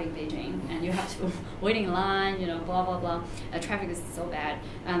get a cab in Beijing, and you have to wait in line, blah, blah, blah. Traffic is so bad.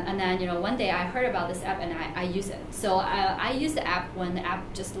 And then, one day I heard about this app, and I use it. So I used the app when the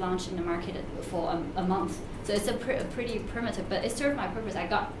app just launched in the market for a month. So it's a pretty primitive, but it served my purpose. I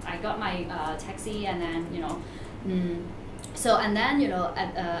got my taxi, and then, so, and then,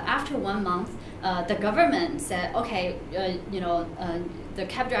 after 1 month, the government said, okay, the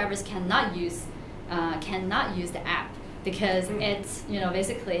cab drivers cannot use the app, because it's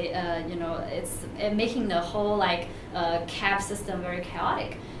basically it's making the whole cab system very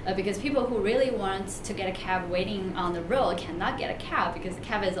chaotic, because people who really want to get a cab waiting on the road cannot get a cab, because the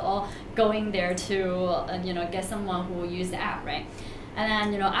cab is all going there to get someone who will use the app, right?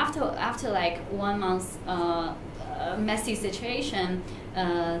 And then after like 1 month messy situation,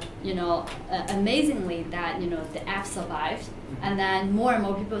 amazingly that the app survived, and then more and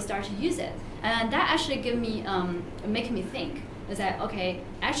more people start to use it, and that actually make me think. Is that okay?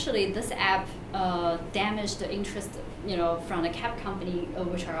 Actually, this app damaged the interest, from the cab company,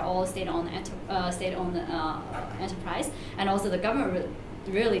 which are all state-owned enterprise, and also the government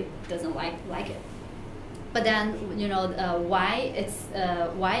really doesn't like it. But then, why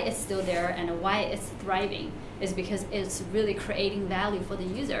it's still there and why it's thriving is because it's really creating value for the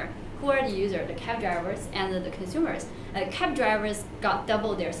user. Who are the users? The cab drivers and the consumers. Cab drivers got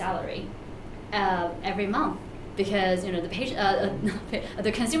double their salary every month, because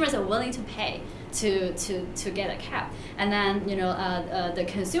the consumers are willing to pay to get a cab, and then the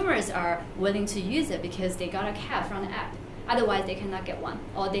consumers are willing to use it because they got a cab from the app. Otherwise, they cannot get one,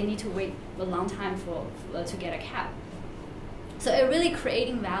 or they need to wait a long time to get a cab. So it really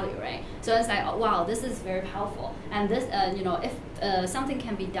creating value, right? So it's like, oh, wow, this is very powerful. And this, if something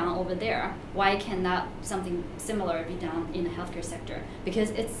can be done over there, why cannot something similar be done in the healthcare sector?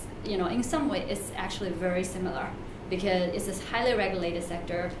 Because it's, in some way, it's actually very similar. Because it's this highly regulated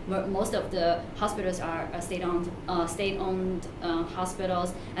sector. Most of the hospitals are state-owned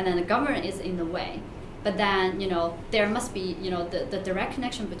hospitals, and then the government is in the way. But then, there must be, the direct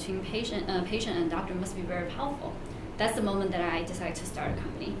connection between patient and doctor must be very powerful. That's the moment that I decided to start a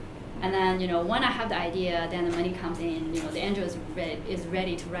company. And then, when I have the idea, then the money comes in, the angel is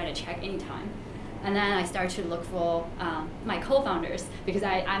ready to write a check anytime. And then I start to look for my co-founders, because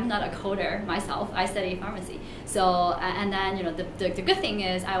I'm not a coder myself. I study pharmacy. So, and then, the good thing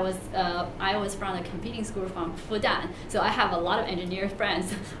is I was from a competing school from Fudan. So I have a lot of engineer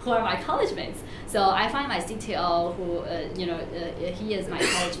friends who are my college mates. So I find my CTO who, he is my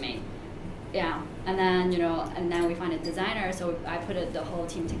college mate. Yeah, and then we find a designer. So I put the whole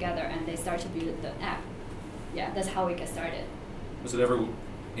team together, and they start to build the app. Yeah, that's how we get started. Was it ever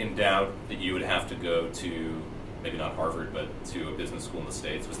in doubt that you would have to go to, maybe not Harvard, but to a business school in the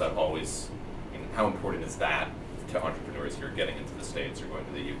States? Was that always, how important is that to entrepreneurs who are getting into the States or going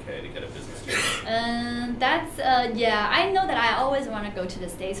to the UK to get a business degree? I know that I always want to go to the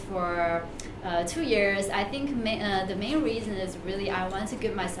States for 2 years. I think the main reason is really I want to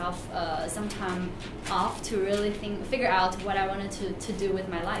give myself some time off to really figure out what I wanted to do with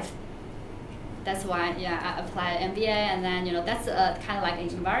my life. That's why, I applied MBA, and then that's kind of like an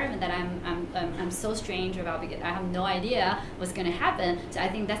environment that I'm so strange about, because I have no idea what's going to happen. So I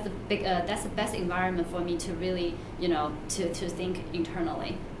think that's the best environment for me to really to think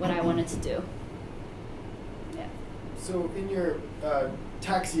internally what I wanted to do. Yeah. So in your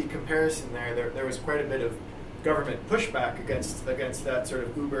taxi comparison there was quite a bit of government pushback against that sort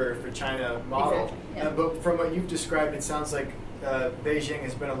of Uber for China model. Exactly, yeah. But from what you've described, it sounds like Beijing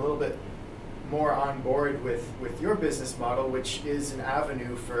has been a little bit more on board with your business model, which is an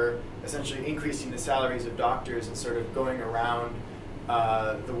avenue for essentially increasing the salaries of doctors and sort of going around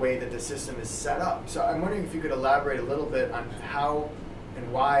the way that the system is set up. So I'm wondering if you could elaborate a little bit on how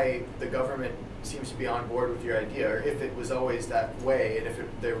and why the government seems to be on board with your idea, or if it was always that way, and if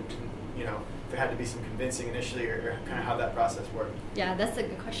there had to be some convincing initially, or kind of how that process worked. Yeah, that's a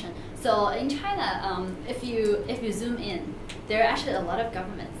good question. So in China, if you zoom in, there are actually a lot of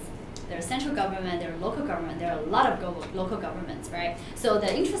governments. There's central government, there are local government, there are a lot of local governments, right? So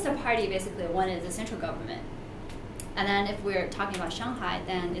the interested party, basically, one is the central government. And then if we're talking about Shanghai,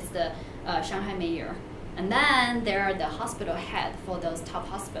 then it's the Shanghai mayor. And then there are the hospital head for those top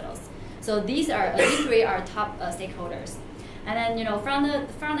hospitals. So these three are top stakeholders. And then,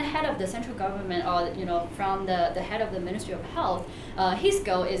 from the head of the central government, or, from the head of the Ministry of Health, his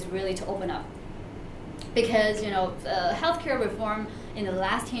goal is really to open up. Because, healthcare reform in the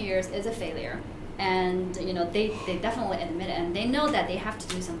last 10 years is a failure. And, they definitely admit it, and they know that they have to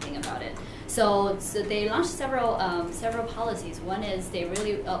do something about it. So they launched several policies. One is they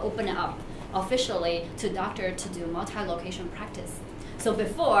really open it up officially to doctor to do multi-location practice. So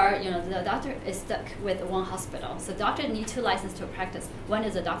before, the doctor is stuck with one hospital. So doctor need 2 licenses to practice. One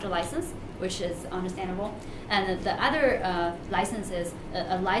is a doctor license, which is understandable, and the other license is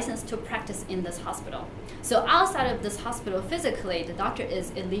a license to practice in this hospital. So outside of this hospital, physically, the doctor is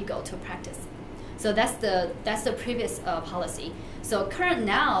illegal to practice. So that's the previous policy. So current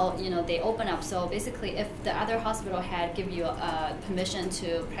now, they open up. So basically, if the other hospital had give you permission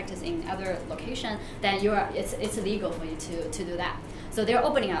to practice in other location, then it's illegal for you to do that. So they're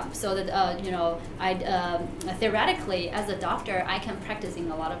opening up. So that theoretically, as a doctor, I can practice in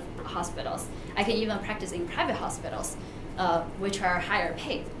a lot of hospitals. I can even practice in private hospitals, which are higher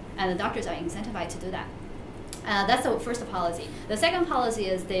paid, and the doctors are incentivized to do that. That's the first policy. The second policy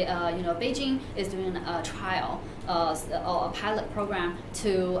is Beijing is doing a trial or a pilot program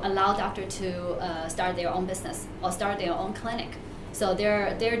to allow doctors to start their own business or start their own clinic. So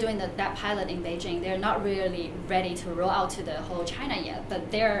they're doing that pilot in Beijing. They're not really ready to roll out to the whole China yet,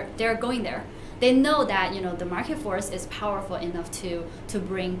 but they're going there. They know that the market force is powerful enough to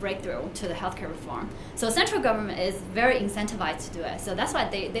bring breakthrough to the healthcare reform. So central government is very incentivized to do it. So that's why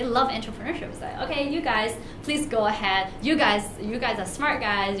they love entrepreneurship. It's like, okay, you guys, please go ahead. You guys are smart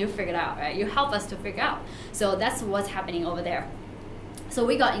guys. You figure it out, right? You help us to figure out. So that's what's happening over there. So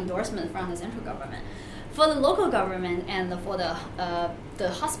we got endorsement from the central government. For the local government and for the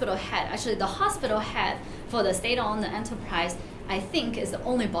hospital head, actually the hospital head for the state-owned enterprise, I think is the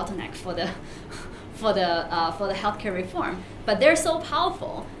only bottleneck for the healthcare reform. But they're so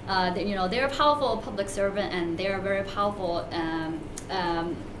powerful. They're a powerful public servant, and they're very powerful.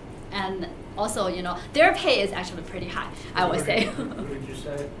 And also, their pay is actually pretty high, I would say. What did you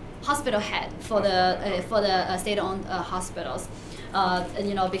say? Hospital head for the state-owned hospitals.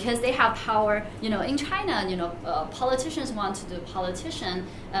 Because they have power. In China, politicians want to do politician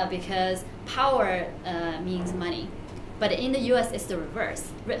because power means money. But in the U.S., it's the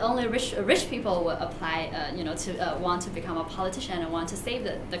reverse. Only rich people will apply, to want to become a politician and want to save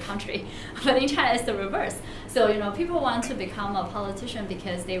the country. But in China, it's the reverse. So people want to become a politician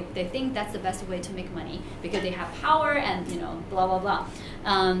because they think that's the best way to make money because they have power and blah blah blah.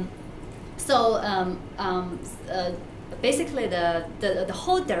 Basically, the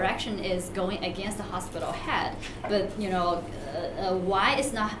whole direction is going against the hospital head. But why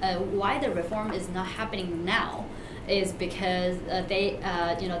the reform is not happening now is because they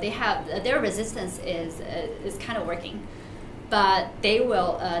have their resistance is kind of working, but they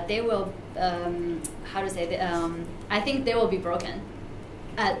will I think they will be broken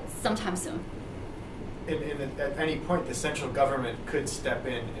at sometime soon. At any point, the central government could step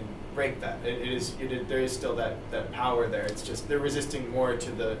in and break that. There is still that power there. It's just they're resisting more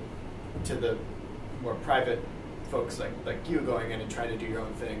to the more private folks like you going in and trying to do your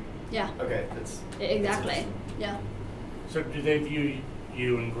own thing. Yeah. Okay, that's exactly. Yeah. So do they view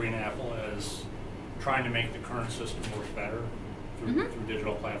you and Greenapple as trying to make the current system work better through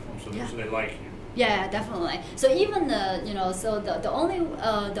digital platforms? So, so they like you. Yeah, definitely. So even the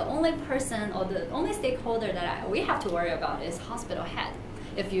only person or the only stakeholder that we have to worry about is hospital head.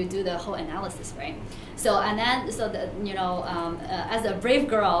 If you do the whole analysis, right? So as a brave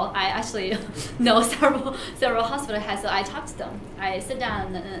girl, I actually know several hospital heads. So I talk to them. I sit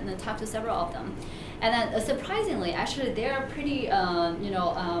down and talk to several of them, and then surprisingly, actually, they are pretty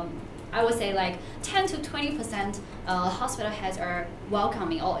I would say like 10 to 20% hospital heads are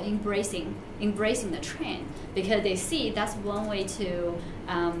welcoming or embracing the trend because they see that's one way to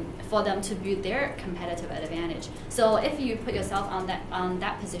for them to build their competitive advantage. So if you put yourself on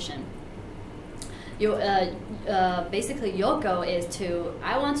that position, you basically your goal is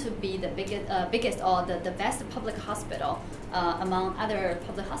I want to be the biggest or the best public hospital among other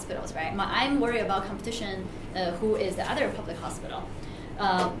public hospitals, right? I'm worried about competition. Who is the other public hospital?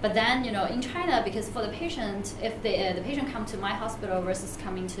 But then, in China, because for the patient, if the patient come to my hospital versus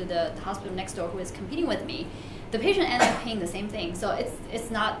coming to the hospital next door who is competing with me, the patient ends up paying the same thing. So it's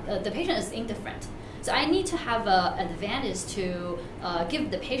not the patient is indifferent. So I need to have an advantage to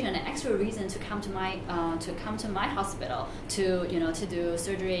give the patient an extra reason to come to my hospital to do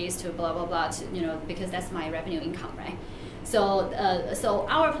surgeries, to blah blah blah, because that's my revenue income, right? So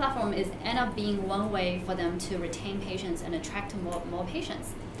our platform is end up being one way for them to retain patients and attract more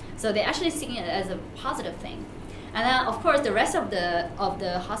patients. So they actually see it as a positive thing. And then of course the rest of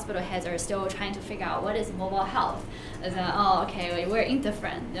the hospital heads are still trying to figure out what is mobile health. It's like, oh, okay, we're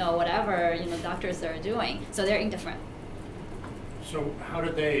indifferent. Whatever doctors are doing, so they're indifferent. So how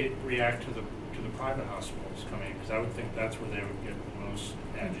did they react to the private hospitals coming? Because I would think that's where they would get the most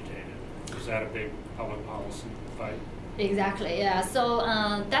agitated. Is that a big public policy fight? Exactly, yeah. So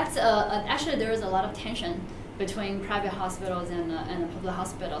that's actually there is a lot of tension between private hospitals and public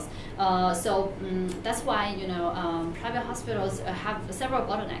hospitals. That's why private hospitals have several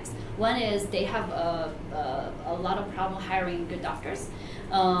bottlenecks. One is they have a lot of problem hiring good doctors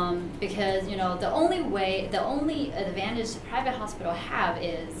because the only advantage private hospital have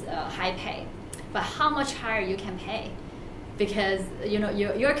is high pay, but how much higher you can pay. Because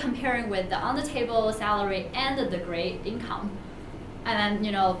you're comparing with the on-the-table salary and the great income, and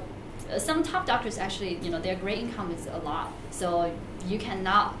then some top doctors actually their great income is a lot, so you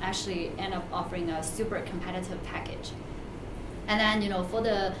cannot actually end up offering a super competitive package. And then for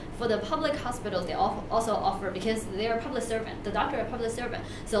the public hospitals, they also offer, because they're a public servant, the doctor is a public servant,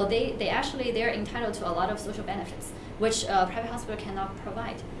 so they're entitled to a lot of social benefits, which private hospital cannot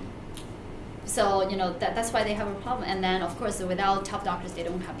provide. So that's why they have a problem. And then of course without top doctors, they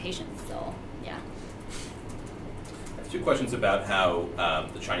don't have patients. So yeah. I have two questions about how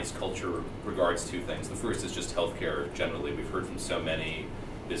the Chinese culture regards two things. The first is just healthcare generally. We've heard from so many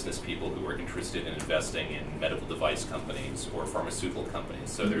business people who are interested in investing in medical device companies or pharmaceutical companies.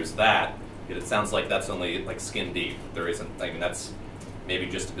 So there's that. It sounds like that's only like skin deep. There isn't. I mean, that's maybe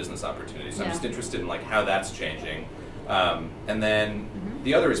just a business opportunity. So I'm just interested in like how that's changing. And then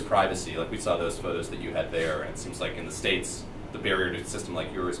the other is privacy. Like we saw those photos that you had there, and it seems like in the States, the barrier to a system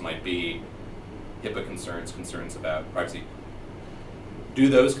like yours might be HIPAA concerns about privacy. Do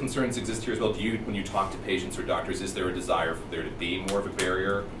those concerns exist here as well? Do you, when you talk to patients or doctors, is there a desire for there to be more of a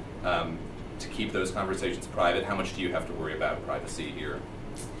barrier to keep those conversations private? How much do you have to worry about privacy here?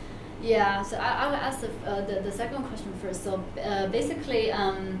 Yeah, so I will ask the second question first. So basically,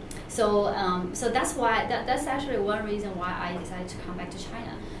 so that's why that's actually one reason why I decided to come back to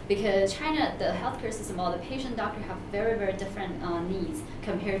China, because China, the healthcare system, or the patient doctor have very, very different needs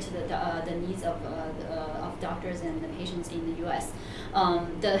compared to the needs of doctors and the patients in the U.S.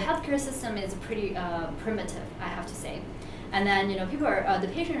 The healthcare system is pretty primitive, I have to say. And then people are the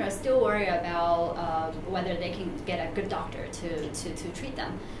patients are still worried about whether they can get a good doctor to treat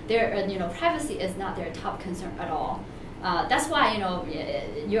them. Their privacy is not their top concern at all. That's why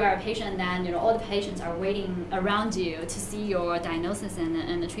you are a patient, then all the patients are waiting around you to see your diagnosis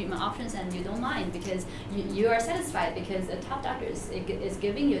and the treatment options, and you don't mind because you are satisfied because the top doctor is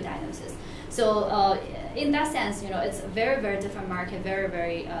giving you a diagnosis. So in that sense, it's a very, very different market, very,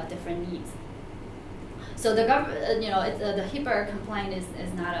 very different needs. So the the HIPAA complaint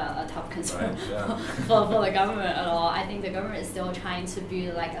is not a top concern right, yeah. for the government at all. I think the government is still trying to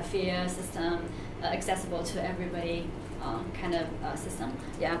build like a fair system, accessible to everybody kind of system.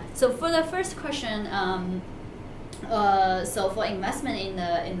 Yeah. So for the first question, so for investment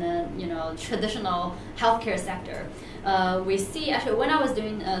in the traditional healthcare sector, we see actually when I was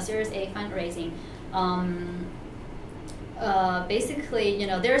doing Series A fundraising. Basically,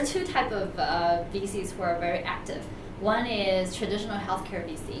 there are two types of VCs who are very active. One is traditional healthcare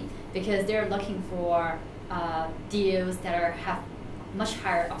VC, because they're looking for deals that have much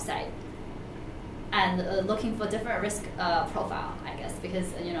higher upside, and looking for different risk profile, I guess,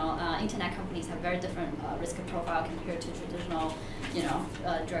 because internet companies have very different risk profile compared to traditional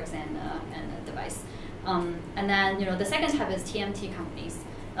drugs and device. And then the second type is TMT companies.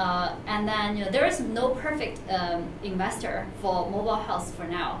 And then there is no perfect investor for mobile health for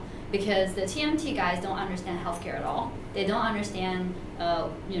now, because the TMT guys don't understand healthcare at all. They don't understand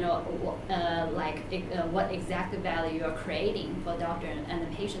what exact value you are creating for doctor and the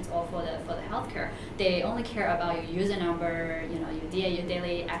patients, or for the healthcare. They only care about your user number, your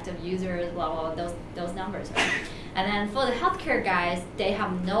daily active users, blah blah, those numbers. Right? And then for the healthcare guys, they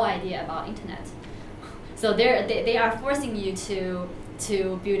have no idea about internet. So they are forcing you to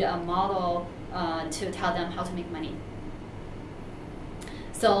build a model to tell them how to make money.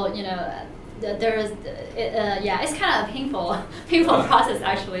 So there is it's kind of a painful process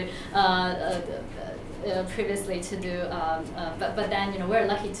actually. Previously to do, but then we're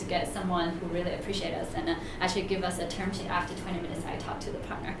lucky to get someone who really appreciates us and actually give us a term sheet after 20 minutes. I talked to the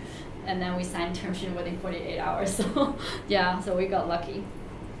partner, and then we signed term sheet within 48 hours. So yeah, so we got lucky.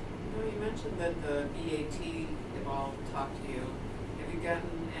 You mentioned that the BAT have all talked to you. Have you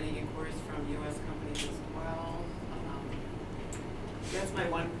gotten any inquiries from U.S. companies as well? That's my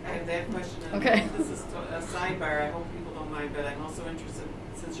one. I have that question. And okay. This is a sidebar. I hope people don't mind, but I'm also interested,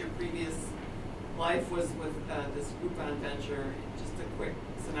 since your previous life was with this Groupon venture, just a quick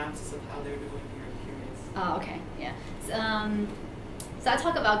synopsis of how they're doing here. I'm curious. Oh, okay. Yeah. So I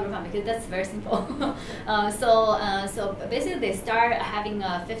talk about Groupon because that's very simple. So basically they start having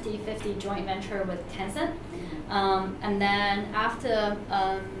a 50-50 joint venture with Tencent, and then after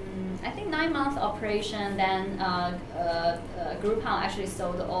I think 9 months operation, then Groupon actually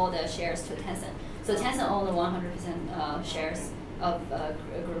sold all the shares to Tencent. So Tencent owned 100% shares of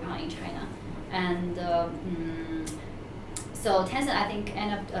Groupon in China, and so Tencent, I think,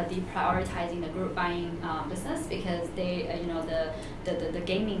 ended up deprioritizing the group buying business, because they, the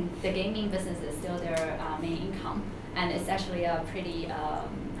gaming business is still their main income, and it's actually a pretty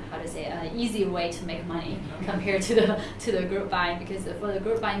easy way to make money compared to the group buying, because for the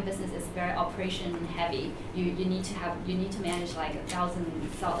group buying business, it's very operation heavy. You need to manage like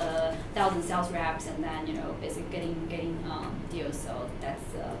 1,000 sales reps, and then basically getting deals. So that's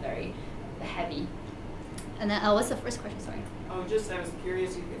very heavy. And then what's the first question? Sorry. Oh, just I was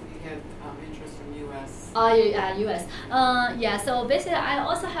curious if you had interest from U.S. Oh, yeah, U.S. Yeah. So basically, I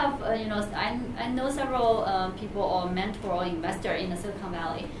also have I know several people or mentor or investor in the Silicon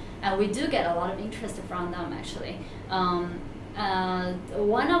Valley, and we do get a lot of interest from them actually.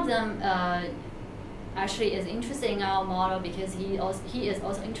 One of them actually is interested in our model because he is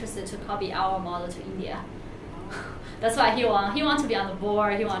also interested to copy our model to India. That's why he wants to be on the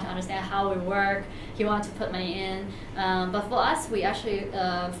board. He wants to understand how we work. He wants to put money in. But for us, we actually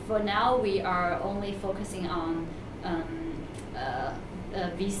for now we are only focusing on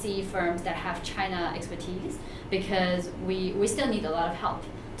VC firms that have China expertise because we still need a lot of help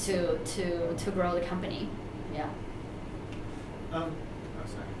to grow the company. Yeah. Sorry.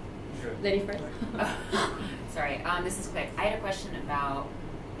 Sure. Lady first. Sorry, this is quick. I had a question about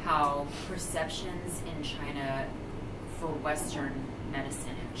how perceptions in China for Western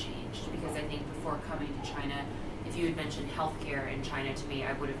medicine have changed. Because I think before coming to China, if you had mentioned healthcare in China to me,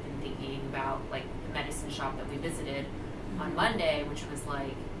 I would have been thinking about like the medicine shop that we visited on Monday, which was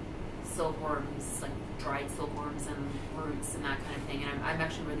like silkworms, like dried silkworms and roots and that kind of thing. And I'm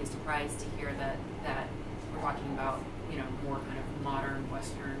actually really surprised to hear that we're talking about more kind of modern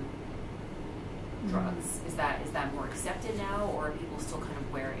Western drugs. Is that more accepted now, or are people still kind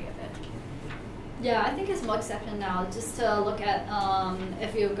of wary of it? Yeah, I think it's more accepted now. Just to look at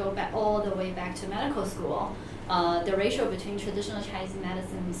if you go back all the way back to medical school, the ratio between traditional Chinese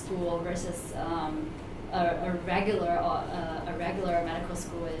medicine school versus a regular medical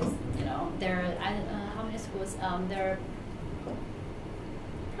school is there. How many schools? There are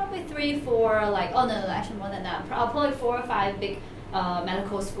probably 3, 4. Actually more than that. Probably 4 or 5 big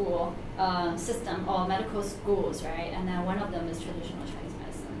medical school system or medical schools, right? And then one of them is traditional Chinese.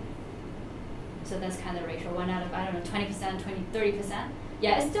 So that's kind of the ratio. 1 out of 20%, 30%.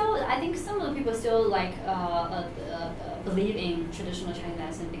 Yeah, it's still. I think some of the people still believe in traditional Chinese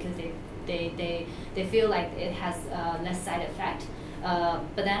medicine because they feel like it has less side effect.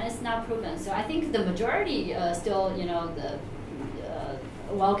 But then it's not proven. So I think the majority still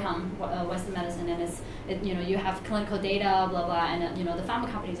welcome Western medicine, and you have clinical data, blah blah, and the pharma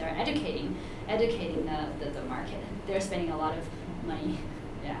companies are educating the market. They're spending a lot of money.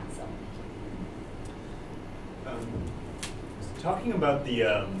 Yeah. So. Talking about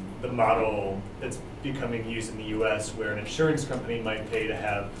the model that's becoming used in the U.S., where an insurance company might pay to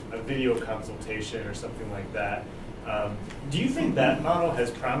have a video consultation or something like that, do you think that model has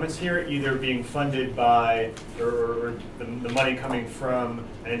promise here, either being funded by or the money coming from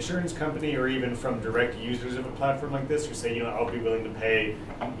an insurance company or even from direct users of a platform like this who say, I'll be willing to pay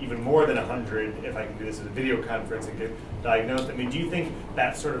even more than $100 if I can do this as a video conference and get diagnosed? I mean, do you think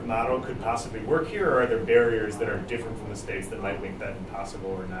that sort of model could possibly work here, or are there barriers that are different from the States that might make that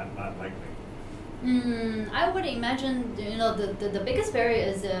impossible or not likely? I would imagine the biggest barrier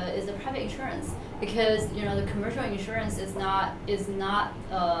is the private insurance, because the commercial insurance is not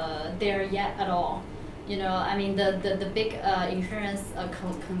there yet at all. I mean the big insurance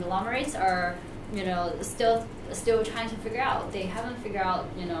conglomerates are still trying to figure out. They haven't figured out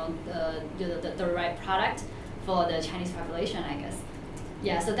the right product for the Chinese population, I guess.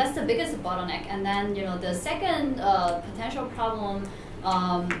 Yeah, so that's the biggest bottleneck. And then the second potential problem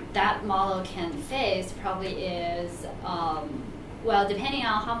that model can face probably is, depending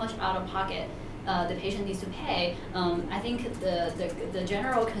on how much out of pocket the patient needs to pay, I think the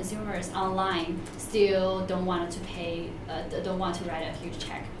general consumers online still don't want to pay, don't want to write a huge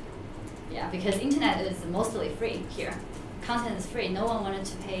check. Yeah, because internet is mostly free here. Content is free. No one wanted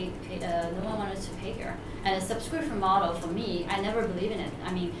to pay no one wanted to pay here. And a subscription model for me, I never believe in it.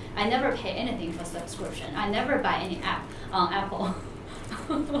 I mean, I never pay anything for subscription. I never buy any app on Apple.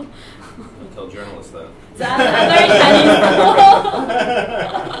 Tell journalists that. So I'm very Chinese.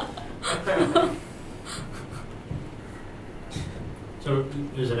 So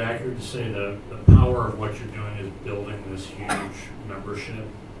is it accurate to say the power of what you're doing is building this huge membership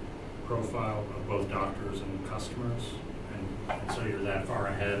profile of both doctors and customers? And so you're that far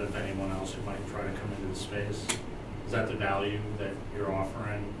ahead of anyone else who might try to come into the space? Is that the value that you're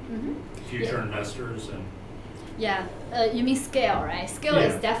offering future investors? And yeah, you mean scale, right? Scale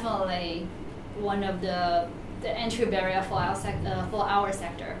is definitely one of the entry barrier for our sector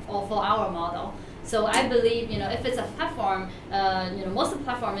or for our model. So I believe if it's a platform, most of the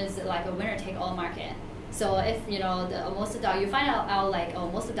platform is like a winner take all market. So if you find out like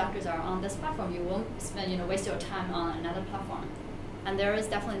most of the doctors are on this platform, you won't spend waste your time on another platform, and there is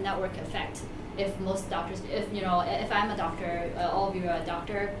definitely network effect. If most doctors, if I'm a doctor, all of you are a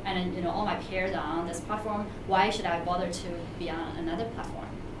doctor, and then all my peers are on this platform, why should I bother to be on another platform?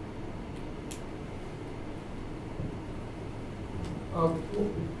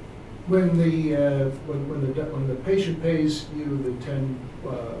 When the patient pays you the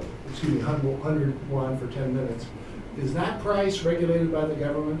 100 yuan for 10 minutes, is that price regulated by the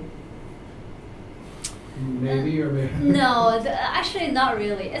government? Maybe or maybe. No, actually not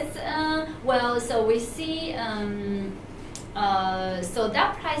really. It's well, so we see. So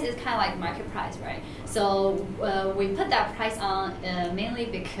that price is kind of like market price, right? So we put that price on mainly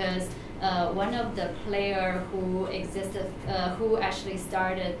because one of the player who existed, who actually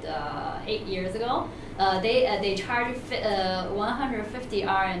started 8 years ago, they charge 150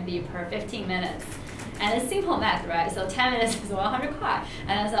 RMB per 15 minutes. And it's simple math, right? So 10 minutes is 100 kuai.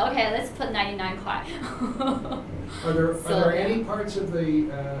 And I said, okay, let's put 99 kuai. Are there any parts of the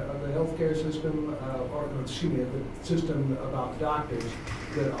healthcare system, or excuse me, the system about doctors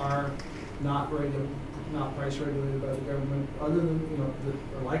that are not price regulated by the government, other than that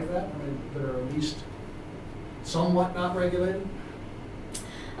are like that? I mean, that are at least somewhat not regulated?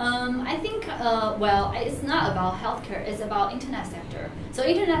 I think, well, it's not about healthcare, it's about internet sector. So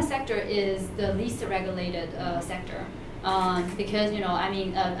internet sector is the least regulated sector. Because, I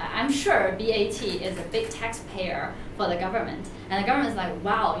mean, I'm sure BAT is a big taxpayer for the government. And the government's like,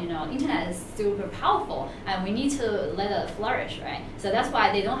 wow, internet is super powerful and we need to let it flourish, right? So that's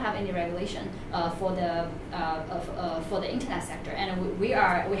why they don't have any regulation for the internet sector. And we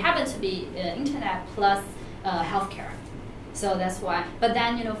happen to be internet plus healthcare. So that's why. But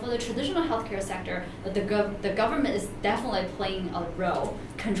then, for the traditional healthcare sector, the government is definitely playing a role,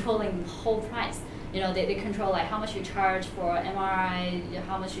 controlling the whole price. They control like how much you charge for MRI,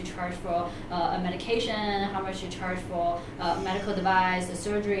 how much you charge for a medication, how much you charge for medical device, the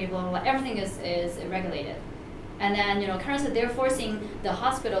surgery, blah, blah, blah. Everything is regulated. And then, currently they're forcing the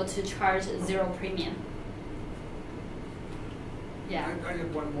hospital to charge 0 premium. Yeah. I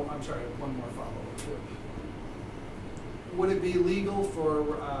have one more. I'm sorry, one more follow-up. Would it be legal for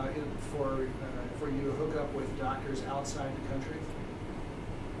you to hook up with doctors outside the country?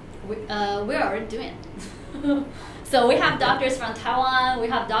 We're already doing it. So we have doctors from Taiwan, we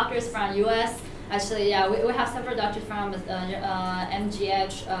have doctors from US. Actually, yeah, we have several doctors from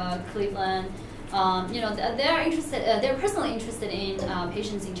MGH, Cleveland. They're interested. They're personally interested in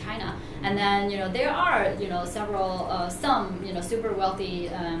patients in China, and then there are several some super wealthy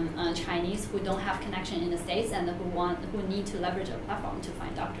Chinese who don't have connection in the States and who need to leverage a platform to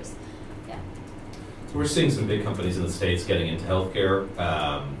find doctors. Yeah. So we're seeing some big companies in the States getting into healthcare.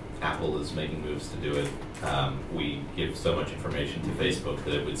 Apple is making moves to do it. We give so much information to Facebook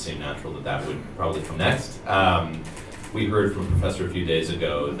that it would seem natural that would probably come next. We heard from a professor a few days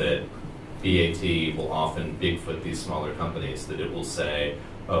ago that BAT will often Bigfoot these smaller companies, that it will say,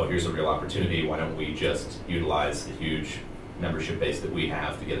 oh, here's a real opportunity, why don't we just utilize the huge membership base that we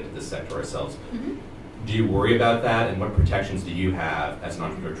have to get into this sector ourselves. Mm-hmm. Do you worry about that, and what protections do you have as an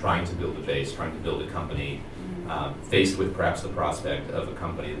entrepreneur trying to build a base, trying to build a company, faced with perhaps the prospect of a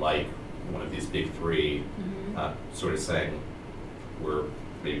company like one of these big three, sort of saying, we're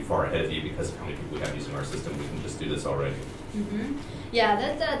maybe far ahead of you because of how many people we have using our system, we can just do this already? Mm-hmm. Yeah,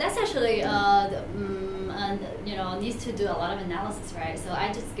 that's actually needs to do a lot of analysis, right? So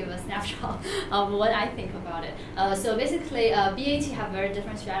I just give a snapshot of what I think about it. So basically, BAT have very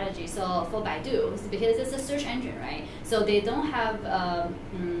different strategy. So for Baidu, because it's a search engine, right? So they don't have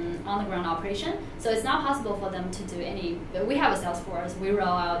on-the-ground operation. So it's not possible for them to do any. We have a sales force. We roll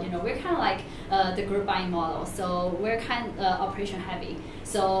out. We're kind of like the group buying model. So we're kind of operation heavy.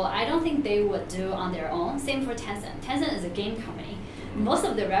 So I don't think they would do on their own. Same for Tencent. Tencent is a game company. Most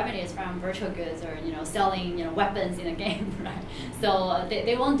of the revenue is from virtual goods or selling weapons in a game, right? So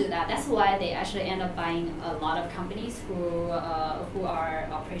they won't do that. That's why they actually end up buying a lot of companies who are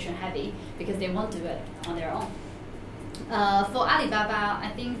operation heavy, because they won't do it on their own. For Alibaba,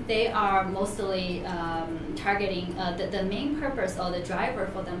 I think they are mostly targeting the main purpose or the driver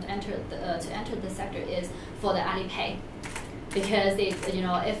for them to enter the sector is for the Alipay, because they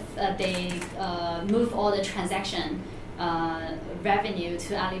if they move all the transaction revenue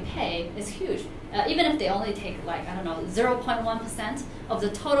to Alipay, is huge. Even if they only take 0.1% of the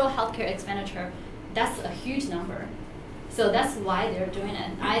total healthcare expenditure, that's a huge number. So that's why they're doing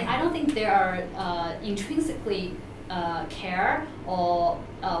it. I don't think they are intrinsically care or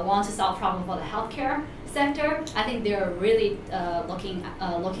want to solve problem for the healthcare sector. I think they're really looking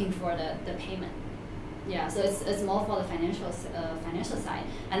for the payment. Yeah, so it's more for the financial side.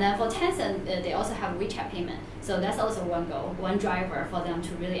 And then for Tencent, they also have WeChat payment. So that's also one goal, one driver for them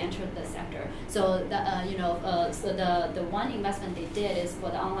to really enter the sector. So the one investment they did is for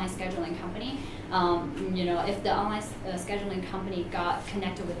the online scheduling company. If the online scheduling company got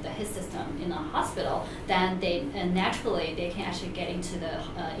connected with the HIS system in a hospital, then naturally they can actually get into the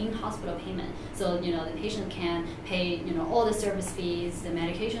in-hospital payment. So the patient can pay all the service fees, the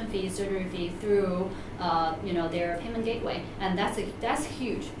medication fees, surgery fees through their payment gateway, and that's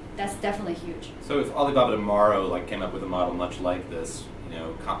huge. That's definitely huge. So if Alibaba tomorrow came up with a model much like this,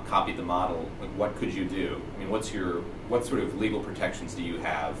 copied the model, what could you do? I mean, what sort of legal protections do you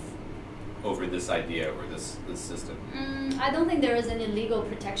have over this idea or this system? I don't think there is any legal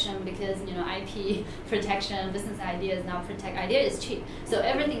protection because IP protection, business idea is not protect. Idea is cheap, so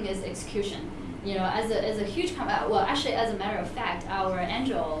everything is execution. As a huge company, well, actually, as a matter of fact, our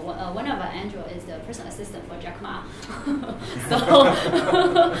angel, one of our angel is the personal assistant for Jack Ma. So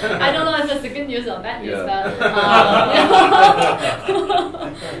I don't know if it's the good news or bad news, but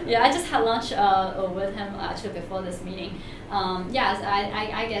yeah, I just had lunch with him actually before this meeting. Yes,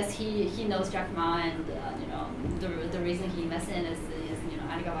 I guess he knows Jack Ma, and the reason he invested in is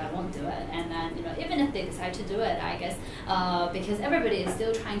Alibaba won't do it, and then even if they decide to do it, I guess because everybody is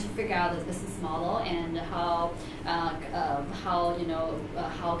still trying to figure out the business model and how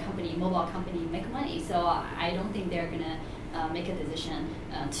mobile company make money. So I don't think they're gonna make a decision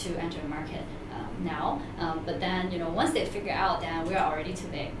to enter the market now. But then once they figure out, then we're already too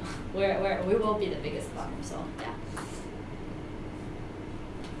big. We will be the biggest platform. So yeah.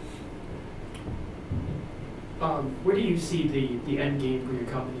 Where do you see the end game for your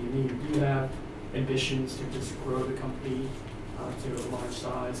company? I mean, do you have ambitions to just grow the company to a large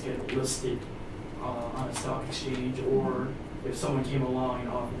size, get it listed on a stock exchange, or if someone came along and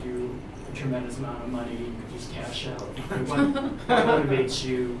offered you a tremendous amount of money, you could just cash out? What motivates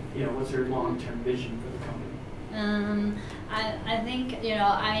you? What's your long-term vision for the company? I think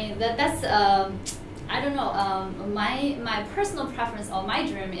that's. I don't know. My personal preference or my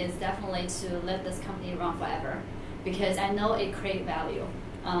dream is definitely to let this company run forever, because I know it creates value.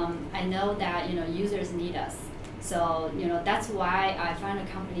 I know that users need us. So that's why I found a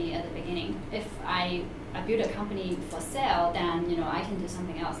company at the beginning. If I build a company for sale, then I can do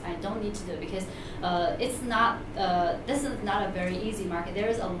something else. I don't need to do it because it's not. This is not a very easy market. There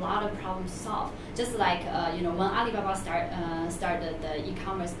is a lot of problems to solve. Just like when Alibaba started the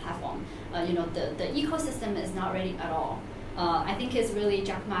e-commerce platform, the ecosystem is not ready at all. I think it's really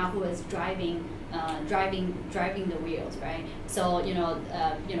Jack Ma who is driving the wheels, right? So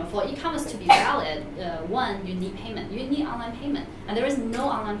for e-commerce to be valid, one, you need payment. You need online payment, and there is no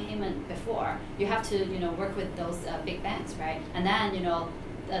online payment before. You have to work with those big banks, right? And then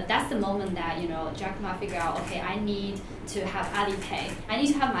that's the moment that Jack Ma figure out, okay, I need to have Alipay. I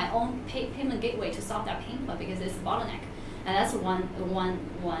need to have my own payment gateway to solve that pain point because it's a bottleneck. And that's one.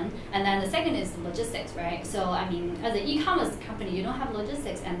 And then the second is logistics, right? So I mean, as an e-commerce company, you don't have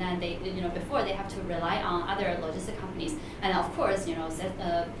logistics, and then they, before they have to rely on other logistic companies, and of course, consumer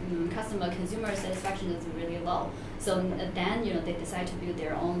satisfaction is really low. So then, they decide to build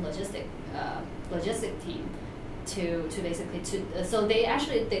their own logistic team to basically so they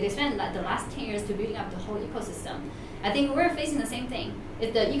actually they spent the last 10 years to building up the whole ecosystem. I think we're facing the same thing.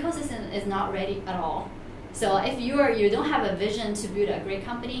 If the ecosystem is not ready at all. So if you don't have a vision to build a great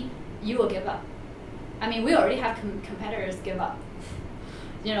company, you will give up. I mean, we already have competitors give up.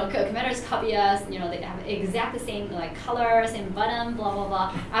 Competitors copy us. They have exact the same color, same button, blah blah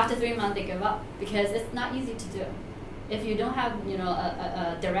blah. After 3 months, they give up because it's not easy to do. If you don't have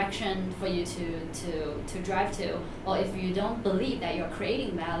a direction for you to drive to, or if you don't believe that you're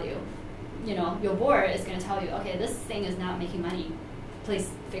creating value, your board is going to tell you, okay, this thing is not making money.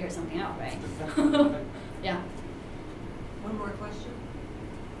 Please figure something out, right? Yeah. One more question?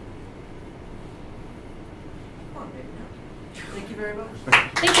 Or maybe not. Thank you very much.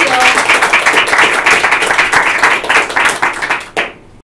 Thank you all.